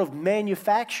sort of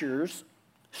manufactures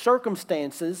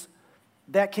circumstances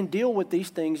that can deal with these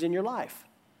things in your life,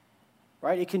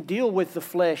 right? It can deal with the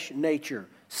flesh nature,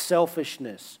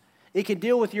 selfishness. It can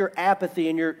deal with your apathy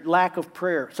and your lack of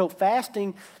prayer. So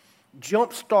fasting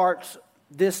jumpstarts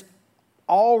this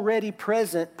already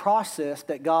present process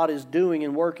that God is doing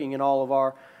and working in all of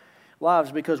our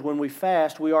lives, because when we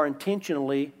fast, we are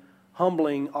intentionally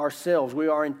humbling ourselves. We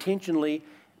are intentionally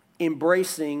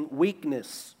embracing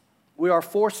weakness. We are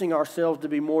forcing ourselves to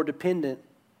be more dependent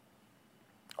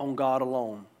on God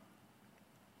alone.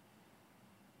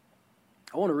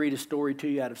 I want to read a story to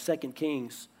you out of 2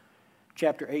 Kings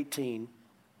chapter 18.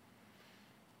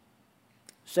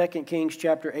 2 Kings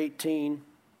chapter 18,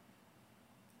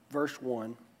 verse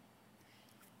 1.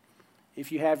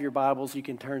 If you have your Bibles, you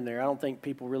can turn there. I don't think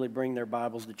people really bring their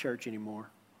Bibles to church anymore.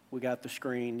 We got the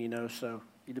screen, so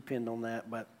you depend on that.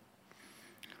 But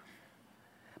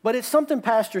it's something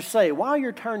pastors say. While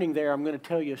you're turning there, I'm going to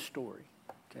tell you a story,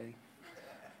 okay?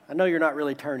 I know you're not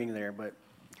really turning there, but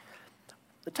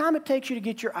the time it takes you to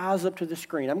get your eyes up to the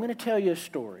screen, I'm going to tell you a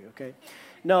story, okay?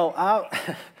 No,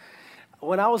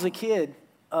 when I was a kid,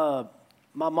 my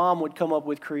mom would come up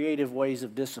with creative ways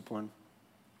of discipline.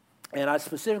 And I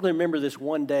specifically remember this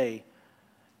one day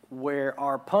where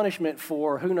our punishment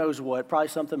for who knows what, probably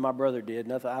something my brother did.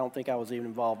 Nothing, I don't think I was even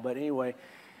involved. But anyway,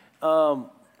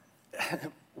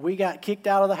 we got kicked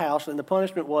out of the house, and the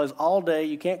punishment was all day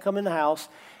you can't come in the house,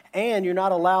 and you're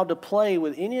not allowed to play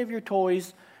with any of your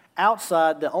toys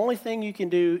outside. The only thing you can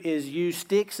do is use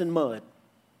sticks and mud.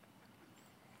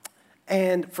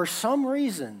 And for some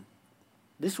reason,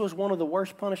 this was one of the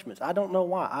worst punishments. I don't know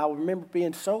why. I remember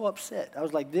being so upset. I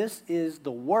was like, this is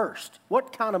the worst.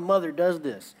 What kind of mother does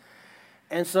this?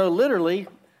 And so literally,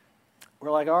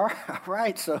 we're like, all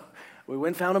right. So we went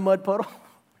and found a mud puddle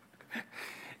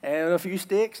and a few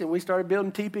sticks, and we started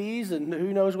building teepees and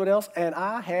who knows what else. And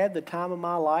I had the time of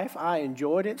my life. I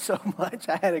enjoyed it so much.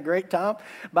 I had a great time.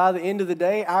 By the end of the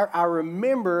day, I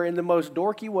remember in the most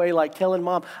dorky way, like telling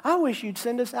Mom, I wish you'd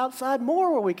send us outside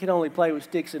more where we could only play with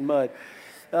sticks and mud.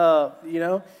 And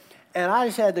I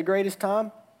just had the greatest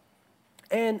time.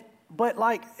 But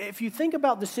if you think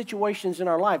about the situations in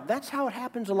our life, that's how it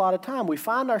happens a lot of time. We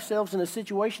find ourselves in a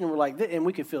situation and we're like, and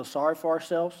we can feel sorry for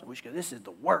ourselves. We should go, this is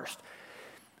the worst.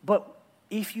 But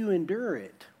if you endure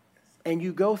it and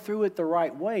you go through it the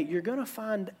right way, you're going to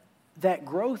find that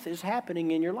growth is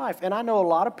happening in your life. And I know a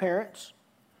lot of parents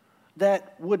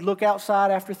that would look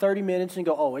outside after 30 minutes and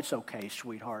go, oh, it's okay,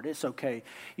 sweetheart, it's okay.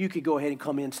 You could go ahead and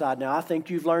come inside now. I think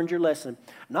you've learned your lesson.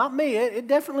 Not me. It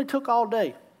definitely took all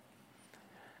day.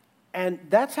 And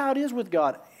that's how it is with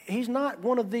God. He's not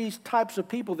one of these types of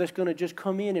people that's going to just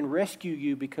come in and rescue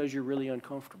you because you're really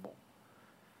uncomfortable.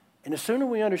 And the sooner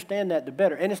we understand that, the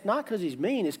better. And it's not because he's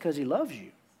mean, it's because he loves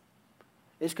you.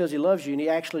 It's because he loves you and he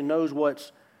actually knows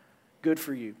what's good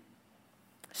for you.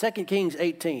 2 Kings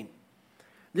 18.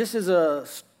 We're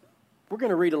going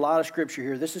to read a lot of scripture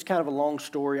here. This is kind of a long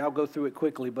story. I'll go through it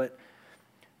quickly, but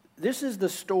this is the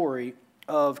story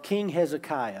of King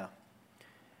Hezekiah.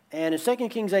 And in 2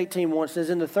 Kings 18:1 it says,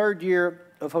 in the 3rd year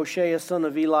of Hoshea, son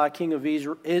of Eli, king of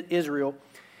Israel,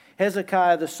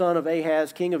 Hezekiah, the son of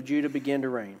Ahaz, king of Judah, began to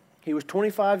reign. He was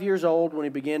 25 years old when he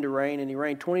began to reign, and he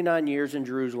reigned 29 years in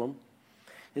Jerusalem.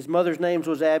 His mother's name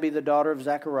was Abi, the daughter of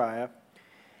Zechariah.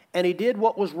 And he did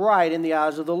what was right in the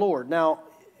eyes of the Lord. Now,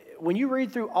 when you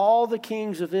read through all the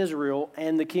kings of Israel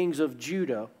and the kings of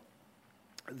Judah,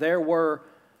 there were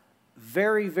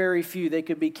very, very few. They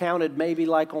could be counted maybe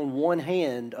like on one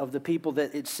hand of the people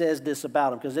that it says this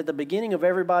about them. Because at the beginning of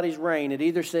everybody's reign, it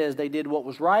either says they did what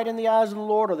was right in the eyes of the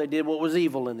Lord or they did what was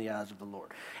evil in the eyes of the Lord.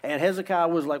 And Hezekiah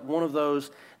was like one of those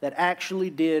that actually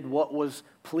did what was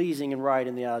pleasing and right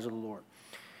in the eyes of the Lord.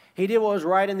 He did what was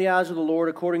right in the eyes of the Lord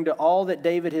according to all that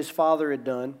David his father had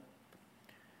done.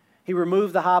 He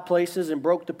removed the high places and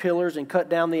broke the pillars and cut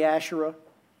down the Asherah.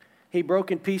 He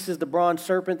broke in pieces the bronze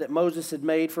serpent that Moses had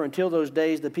made, for until those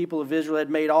days the people of Israel had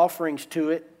made offerings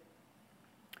to it.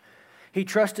 He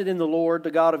trusted in the Lord,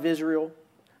 the God of Israel,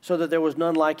 so that there was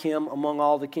none like him among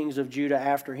all the kings of Judah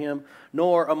after him,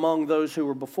 nor among those who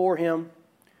were before him.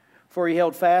 For he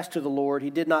held fast to the Lord. He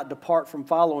did not depart from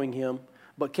following him,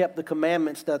 but kept the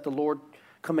commandments that the Lord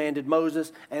commanded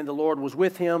Moses, and the Lord was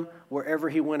with him wherever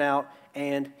he went out,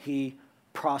 and he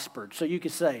prospered. So you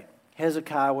could say,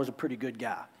 Hezekiah was a pretty good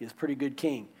guy. He was a pretty good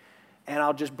king. And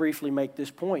I'll just briefly make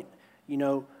this point. You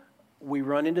know, we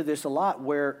run into this a lot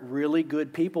where really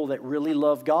good people that really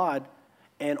love God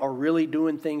and are really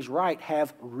doing things right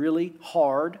have really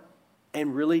hard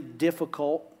and really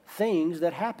difficult things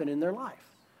that happen in their life.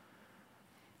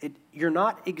 You're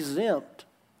not exempt,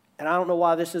 and I don't know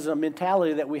why this is a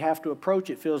mentality that we have to approach,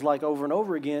 it feels like over and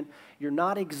over again. You're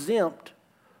not exempt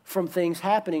from things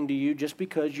happening to you just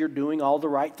because you're doing all the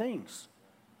right things.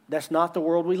 That's not the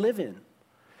world we live in.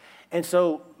 And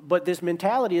so, but this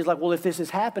mentality is like, well, if this is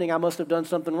happening, I must have done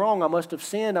something wrong. I must have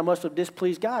sinned. I must have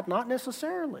displeased God. Not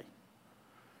necessarily.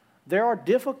 There are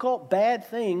difficult, bad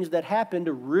things that happen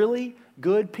to really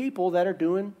good people that are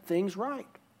doing things right.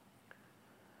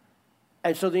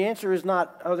 And so the answer is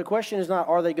not, or the question is not,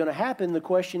 are they going to happen? The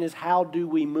question is, how do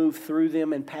we move through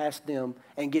them and past them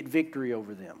and get victory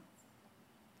over them?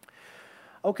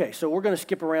 Okay, so we're going to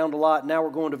skip around a lot. Now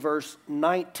we're going to verse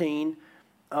 19.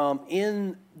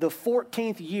 In the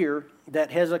 14th year that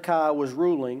Hezekiah was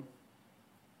ruling,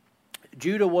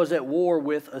 Judah was at war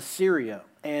with Assyria,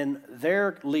 and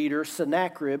their leader,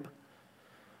 Sennacherib,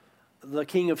 the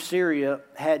king of Syria,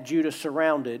 had Judah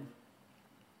surrounded.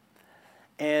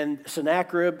 And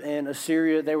Sennacherib and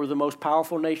Assyria, they were the most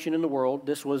powerful nation in the world.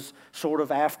 This was sort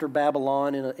of after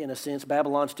Babylon in a sense.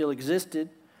 Babylon still existed,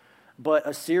 but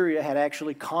Assyria had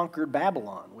actually conquered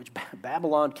Babylon, which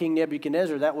Babylon, King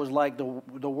Nebuchadnezzar, that was like the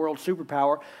world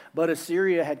superpower. But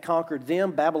Assyria had conquered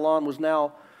them. Babylon was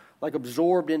now like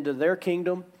absorbed into their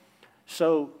kingdom.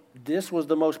 So this was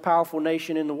the most powerful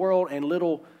nation in the world, and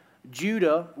little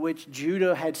Judah, which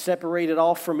Judah had separated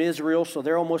off from Israel, so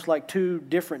they're almost like two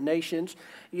different nations.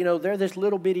 You know, they're this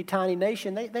little bitty tiny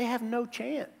nation. They have no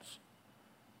chance.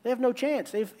 They have no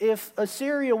chance. If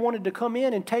Assyria wanted to come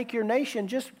in and take your nation,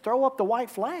 just throw up the white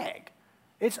flag.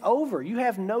 It's over. You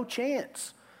have no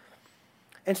chance.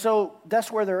 And so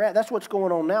that's where they're at. That's what's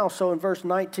going on now. So in verse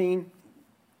 19,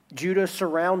 Judah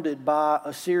surrounded by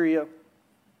Assyria.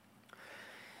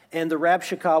 And the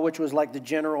Rabshakeh, which was like the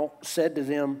general, said to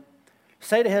them,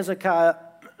 "Say to Hezekiah,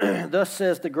 thus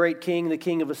says the great king, the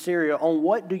king of Assyria, on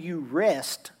what do you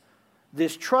rest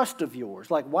this trust of yours?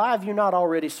 Like, why have you not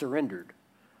already surrendered?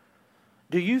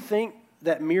 Do you think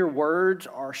that mere words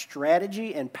are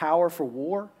strategy and power for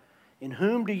war? In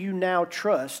whom do you now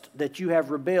trust that you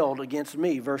have rebelled against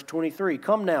me?" Verse 23,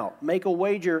 "Come now, make a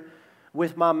wager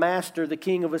with my master, the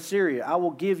king of Assyria. I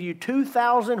will give you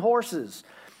 2,000 horses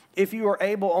if you are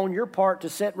able on your part to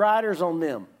set riders on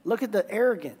them." Look at the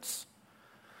arrogance.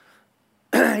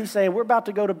 He's saying, we're about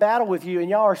to go to battle with you, and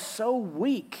y'all are so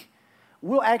weak.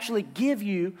 We'll actually give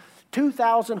you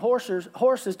 2,000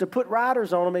 horses to put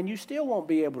riders on them, and you still won't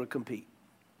be able to compete.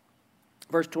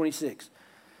 Verse 26,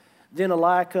 "Then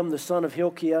Eliakim, the son of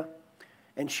Hilkiah,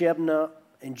 and Shebna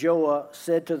and Joah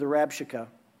said to the Rabshakeh,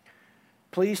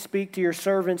 'Please speak to your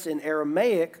servants in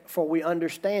Aramaic, for we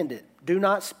understand it. Do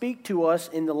not speak to us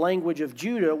in the language of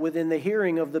Judah within the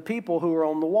hearing of the people who are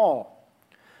on the wall.'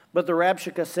 But the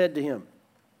Rabshakeh said to him,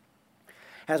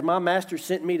 'Has my master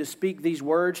sent me to speak these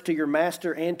words to your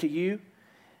master and to you,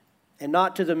 and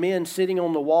not to the men sitting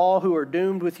on the wall who are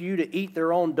doomed with you to eat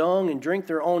their own dung and drink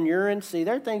their own urine?'" See,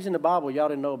 there are things in the Bible y'all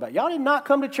didn't know about. Y'all did not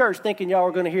come to church thinking y'all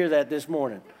were going to hear that this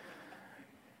morning.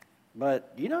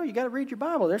 But, you know, you got to read your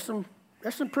Bible. There's some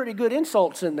pretty good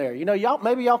insults in there. You know,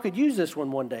 maybe y'all could use this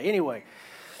one day. Anyway,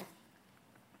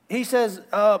 he says,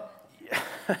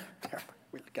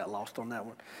 we got lost on that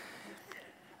one.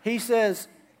 He says,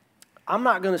 "I'm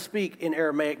not going to speak in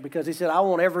Aramaic," because he said, "I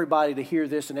want everybody to hear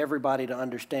this and everybody to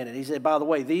understand it." He said, "By the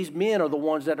way, these men are the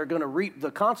ones that are going to reap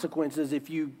the consequences if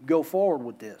you go forward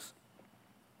with this."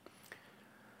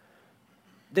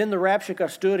 Then the Rabshakeh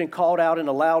stood and called out in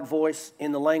a loud voice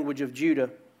in the language of Judah,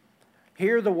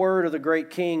 "Hear the word of the great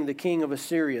king, the king of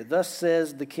Assyria. Thus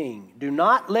says the king, do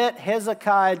not let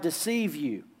Hezekiah deceive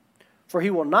you, for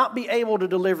he will not be able to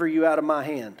deliver you out of my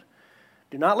hand.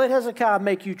 Do not let Hezekiah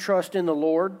make you trust in the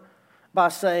Lord by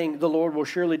saying, the Lord will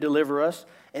surely deliver us,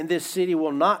 and this city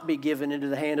will not be given into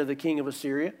the hand of the king of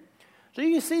Assyria." So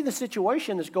you can see the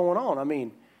situation that's going on. I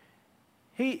mean,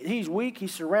 he's weak,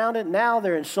 he's surrounded. Now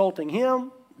they're insulting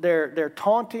him. They're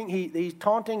taunting. He's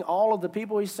taunting all of the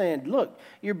people. He's saying, look,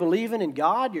 you're believing in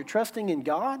God. You're trusting in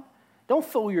God. Don't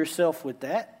fool yourself with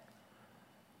that.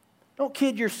 Don't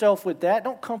kid yourself with that.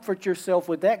 Don't comfort yourself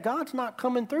with that. God's not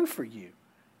coming through for you.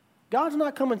 God's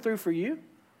not coming through for you.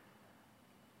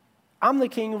 I'm the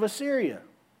king of Assyria.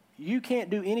 You can't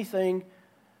do anything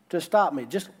to stop me.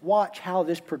 Just watch how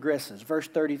this progresses. Verse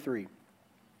 33.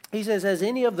 He says, "Has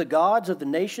any of the gods of the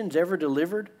nations ever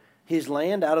delivered his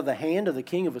land out of the hand of the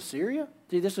king of Assyria?"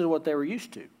 See, this is what they were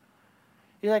used to.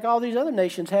 He's like, all these other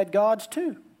nations had gods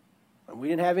too, and we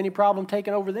didn't have any problem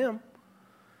taking over them.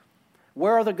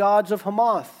 "Where are the gods of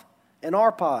Hamath and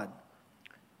Arpad?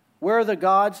 Where are the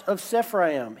gods of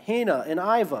Sephraim, Hena, and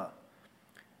Ivah?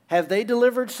 Have they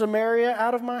delivered Samaria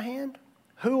out of my hand?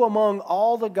 Who among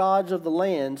all the gods of the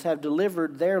lands have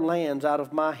delivered their lands out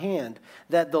of my hand,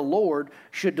 that the Lord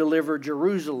should deliver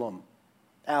Jerusalem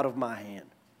out of my hand?"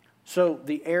 So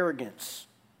the arrogance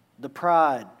the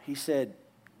pride. He said,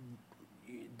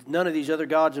 none of these other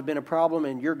gods have been a problem,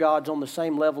 and your God's on the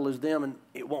same level as them, and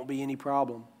it won't be any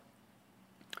problem.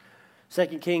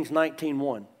 2 Kings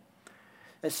 19:1.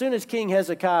 As soon as King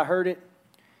Hezekiah heard it,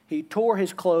 he tore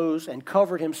his clothes and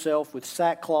covered himself with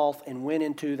sackcloth and went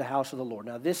into the house of the Lord.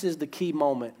 Now, this is the key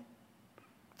moment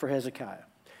for Hezekiah.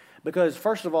 Because,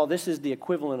 first of all, this is the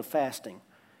equivalent of fasting.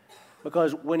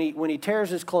 Because when he tears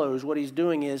his clothes, what he's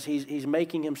doing is he's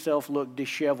making himself look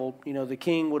disheveled. You know, the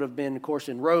king would have been, of course,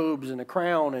 in robes and a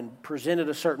crown and presented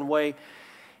a certain way.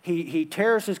 He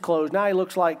tears his clothes. Now he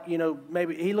looks like,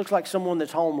 maybe he looks like someone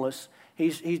that's homeless.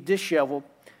 He's disheveled.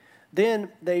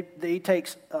 Then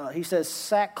he says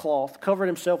sackcloth, covered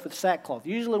himself with sackcloth.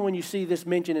 Usually when you see this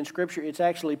mentioned in Scripture, it's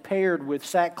actually paired with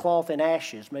sackcloth and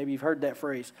ashes. Maybe you've heard that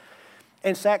phrase.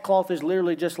 And sackcloth is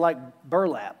literally just like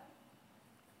burlap.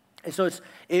 And so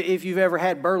if you've ever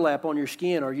had burlap on your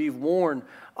skin or you've worn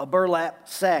a burlap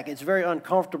sack, it's very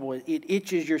uncomfortable. It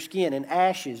itches your skin, and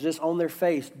ashes just on their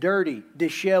face, dirty,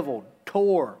 disheveled,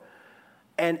 tore.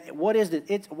 And what is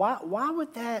it? Why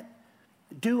would that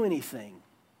do anything?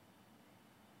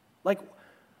 Like,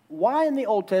 why in the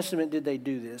Old Testament did they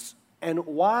do this? And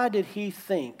why did he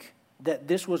think that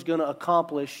this was going to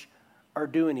accomplish or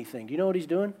do anything? Do you know what he's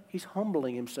doing? He's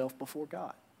humbling himself before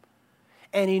God.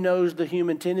 And he knows the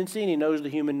human tendency, and he knows the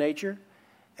human nature,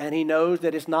 and he knows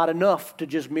that it's not enough to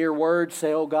just mere words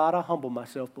say, oh God, I humble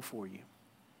myself before you,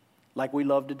 like we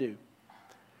love to do.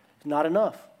 It's not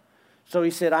enough. So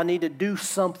he said, I need to do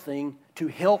something to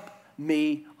help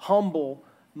me humble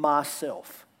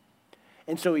myself.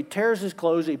 And so he tears his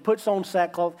clothes, he puts on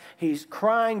sackcloth, he's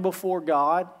crying before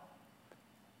God,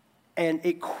 and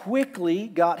it quickly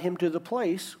got him to the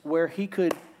place where he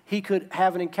could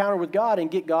have an encounter with God and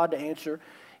get God to answer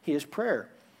his prayer.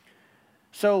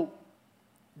 So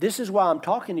this is why I'm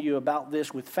talking to you about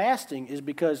this with fasting, is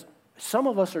because some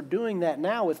of us are doing that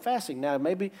now with fasting. Now,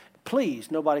 maybe,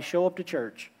 please, nobody show up to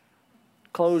church.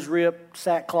 Clothes ripped,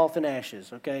 sackcloth and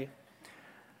ashes, okay?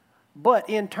 But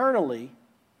internally,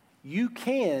 you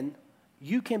can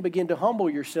begin to humble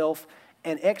yourself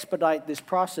and expedite this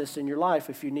process in your life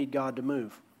if you need God to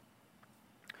move.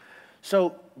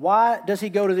 So why does he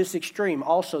go to this extreme?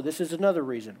 Also, this is another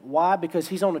reason. Why? Because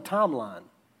he's on a timeline.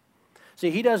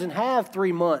 See, he doesn't have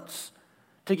 3 months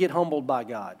to get humbled by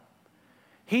God.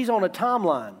 He's on a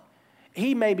timeline.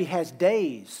 He maybe has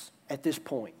days at this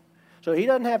point. So he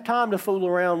doesn't have time to fool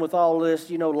around with all this,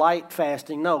 light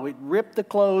fasting. No, rip the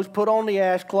clothes, put on the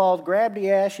ash cloth, grab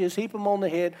the ashes, heap them on the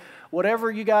head,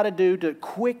 whatever you got to do to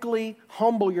quickly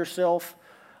humble yourself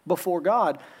before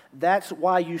God. That's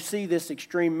why you see this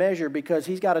extreme measure, because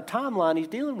he's got a timeline he's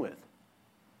dealing with.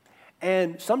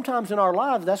 And sometimes in our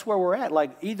lives, that's where we're at.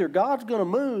 Like, either God's going to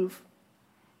move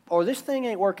or this thing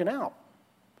ain't working out.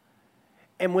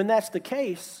 And when that's the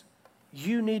case,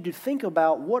 you need to think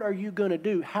about, what are you going to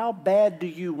do? How bad do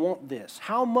you want this?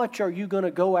 How much are you going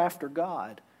to go after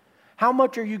God? How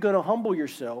much are you going to humble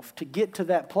yourself to get to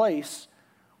that place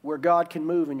where God can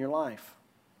move in your life?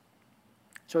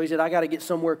 So he said, I got to get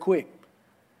somewhere quick.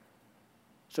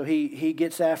 So he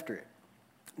gets after it.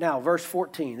 Now, verse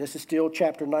 14, this is still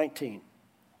chapter 19.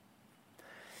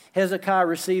 Hezekiah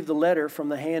received the letter from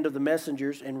the hand of the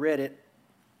messengers and read it.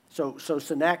 So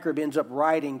Sennacherib ends up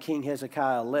writing King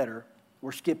Hezekiah a letter.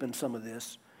 We're skipping some of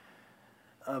this.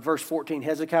 Verse 14,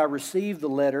 Hezekiah received the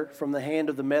letter from the hand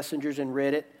of the messengers and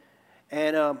read it.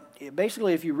 And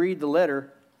basically, if you read the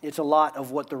letter, it's a lot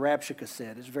of what the Rabshakeh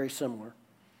said. It's very similar.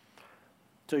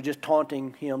 So just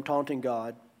taunting him, taunting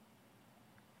God.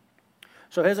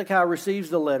 So Hezekiah receives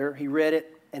the letter, he read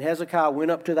it, and Hezekiah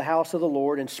went up to the house of the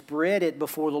Lord and spread it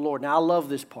before the Lord. Now, I love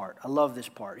this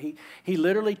part. He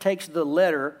literally takes the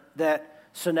letter that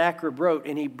Sennacherib wrote,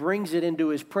 and he brings it into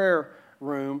his prayer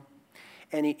room,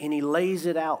 and he lays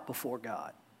it out before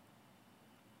God.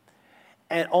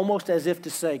 And almost as if to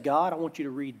say, God, I want you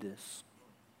to read this.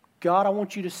 God, I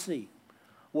want you to see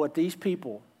what these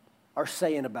people are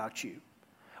saying about you,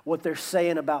 what they're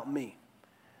saying about me.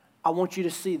 I want you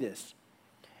to see this.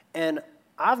 And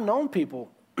I've known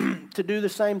people to do the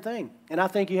same thing. And I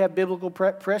think you have biblical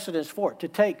precedence for it. To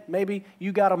take, maybe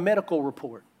you got a medical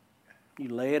report. You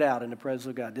lay it out in the presence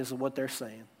of God. This is what they're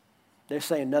saying. They're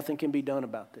saying nothing can be done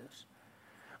about this.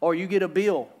 Or you get a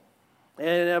bill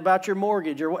and about your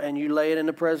mortgage, and you lay it in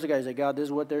the presence of God. You say, God, this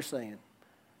is what they're saying.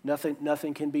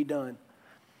 Nothing can be done.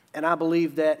 And I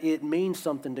believe that it means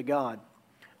something to God.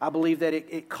 I believe that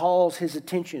it calls his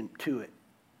attention to it.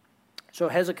 So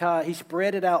Hezekiah, he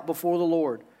spread it out before the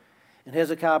Lord. And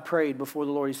Hezekiah prayed before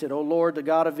the Lord. He said, O Lord, the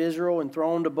God of Israel,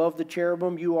 enthroned above the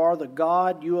cherubim, you are the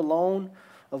God, you alone,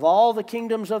 of all the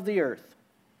kingdoms of the earth.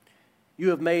 You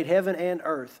have made heaven and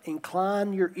earth.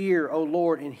 Incline your ear, O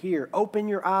Lord, and hear. Open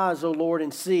your eyes, O Lord,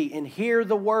 and see, and hear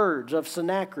the words of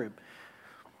Sennacherib,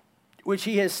 which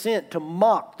he has sent to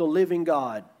mock the living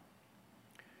God.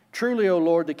 Truly, O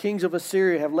Lord, the kings of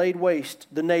Assyria have laid waste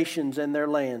the nations and their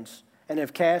lands, and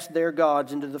have cast their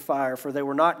gods into the fire, for they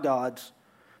were not gods,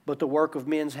 but the work of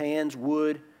men's hands,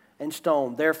 wood and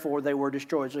stone. Therefore they were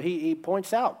destroyed. So he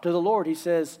points out to the Lord, he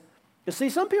says, you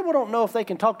see, some people don't know if they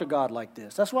can talk to God like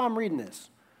this. That's why I'm reading this.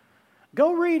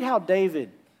 Go read how David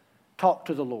talked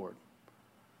to the Lord.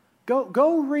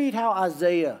 Go read how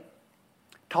Isaiah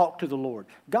talked to the Lord.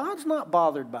 God's not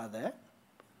bothered by that.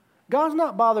 God's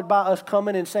not bothered by us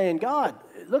coming and saying, God,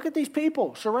 look at these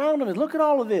people surrounding us. Look at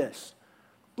all of this.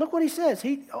 Look what he says.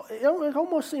 It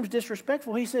almost seems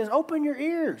disrespectful. He says, open your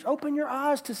ears, open your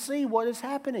eyes to see what is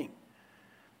happening.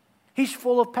 He's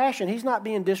full of passion. He's not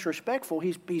being disrespectful.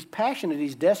 He's passionate.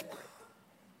 He's desperate.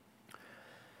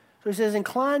 So he says,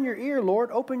 incline your ear, Lord.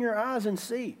 Open your eyes and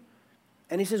see.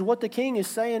 And he says, what the king is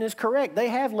saying is correct. They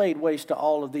have laid waste to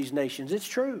all of these nations. It's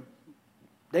true.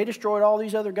 They destroyed all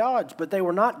these other gods, but they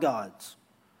were not gods.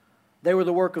 They were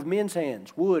the work of men's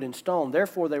hands, wood and stone.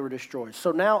 Therefore they were destroyed.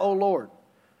 So now, O Lord,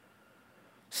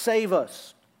 save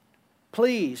us,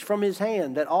 please, from his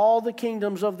hand, that all the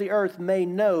kingdoms of the earth may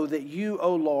know that you,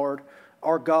 O Lord,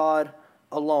 are God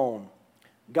alone.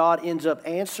 God ends up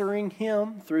answering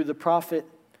him through the prophet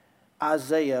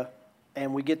Isaiah,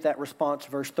 and we get that response,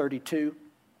 verse 32.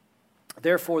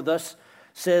 Therefore, thus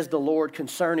says the Lord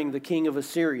concerning the king of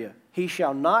Assyria, he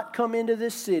shall not come into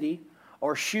this city,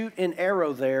 or shoot an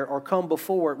arrow there, or come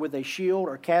before it with a shield,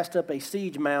 or cast up a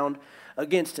siege mound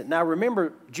against it. Now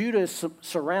remember, Judah is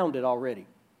surrounded already.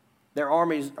 Their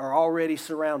armies are already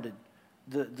surrounded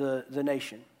the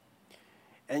nation.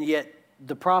 And yet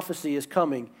the prophecy is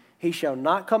coming. He shall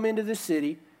not come into the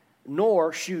city,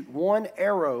 nor shoot one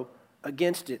arrow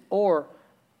against it, or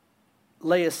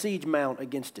lay a siege mound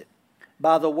against it.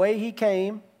 By the way he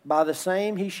came, by the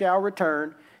same he shall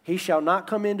return. He shall not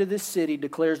come into this city,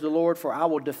 declares the Lord, for I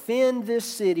will defend this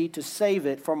city to save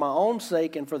it for my own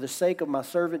sake and for the sake of my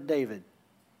servant David.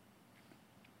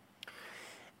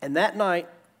 And that night,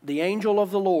 the angel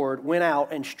of the Lord went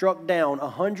out and struck down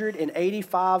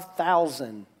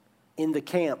 185,000 in the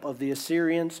camp of the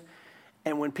Assyrians.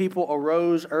 And when people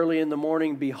arose early in the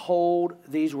morning, behold,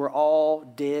 these were all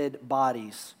dead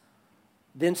bodies.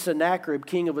 Then Sennacherib,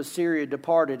 king of Assyria,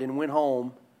 departed and went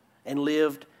home and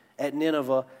lived at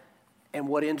Nineveh. And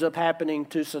what ends up happening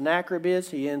to Sennacherib is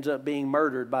he ends up being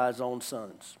murdered by his own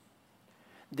sons.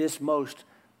 This most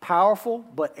powerful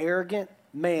but arrogant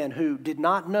man who did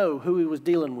not know who he was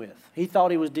dealing with. He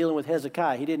thought he was dealing with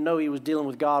Hezekiah. He didn't know he was dealing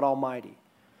with God Almighty.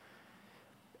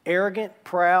 Arrogant,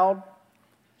 proud,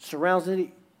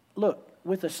 surrounded. Look,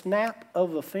 with a snap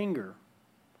of a finger,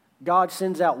 God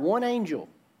sends out one angel.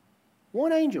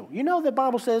 One angel. You know the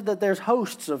Bible says that there's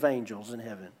hosts of angels in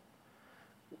heaven.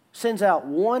 Sends out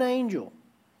one angel,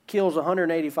 kills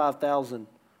 185,000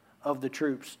 of the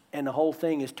troops, and the whole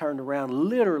thing is turned around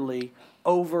literally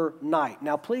overnight.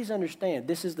 Now, please understand,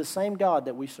 this is the same God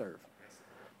that we serve.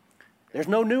 There's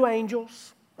no new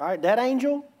angels. All right, that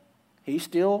angel, he's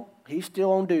still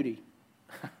on duty.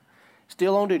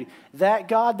 Still on duty. That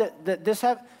God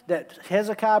that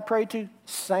Hezekiah prayed to,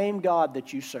 same God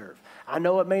that you serve. I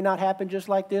know it may not happen just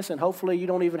like this, and hopefully you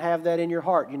don't even have that in your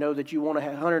heart. You know that you want to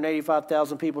have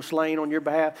 185,000 people slain on your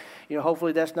behalf. You know,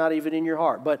 hopefully that's not even in your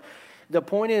heart. But the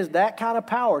point is, that kind of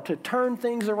power to turn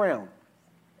things around,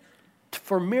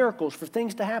 for miracles, for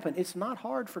things to happen, it's not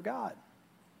hard for God.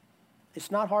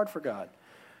 It's not hard for God.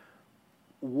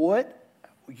 What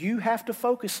you have to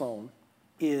focus on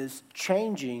is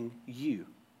changing you.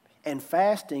 And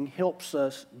fasting helps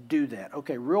us do that.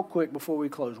 Okay, real quick before we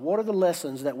close. What are the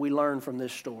lessons that we learn from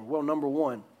this story? Well, number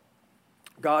one,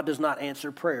 God does not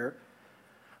answer prayer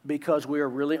because we are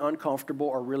really uncomfortable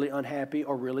or really unhappy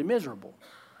or really miserable.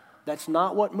 That's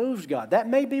not what moves God. That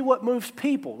may be what moves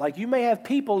people. Like you may have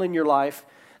people in your life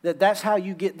that's how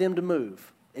you get them to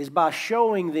move, is by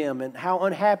showing them and how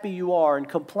unhappy you are and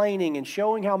complaining and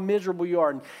showing how miserable you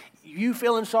are and you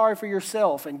feeling sorry for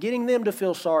yourself and getting them to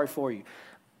feel sorry for you.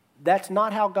 That's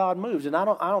not how God moves. And I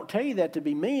don't tell you that to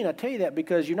be mean. I tell you that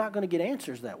because you're not going to get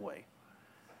answers that way.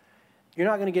 You're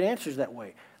not going to get answers that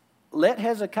way. Let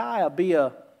Hezekiah be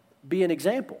an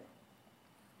example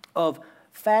of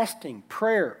fasting,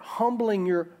 prayer, humbling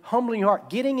your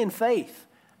heart, getting in faith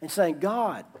and saying,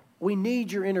 God, we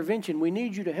need your intervention. We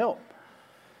need you to help.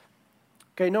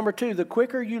 Okay, number two, the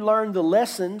quicker you learn the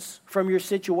lessons from your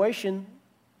situation,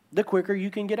 the quicker you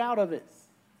can get out of it.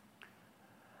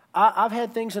 I've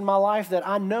had things in my life that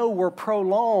I know were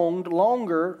prolonged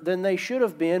longer than they should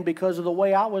have been because of the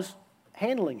way I was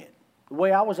handling it, the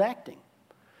way I was acting.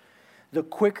 The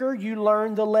quicker you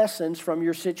learn the lessons from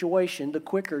your situation, the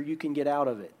quicker you can get out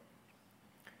of it.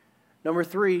 Number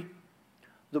 3,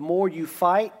 the more you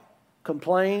fight,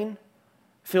 complain,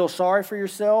 feel sorry for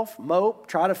yourself, mope,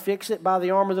 try to fix it by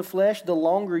the arm of the flesh, the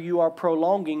longer you are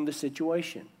prolonging the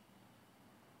situation.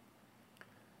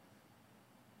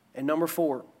 And number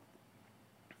 4,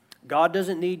 God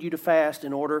doesn't need you to fast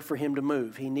in order for Him to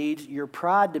move. He needs your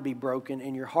pride to be broken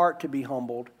and your heart to be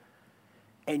humbled.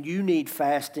 And you need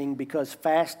fasting because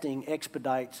fasting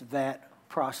expedites that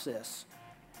process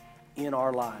in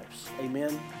our lives.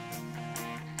 Amen.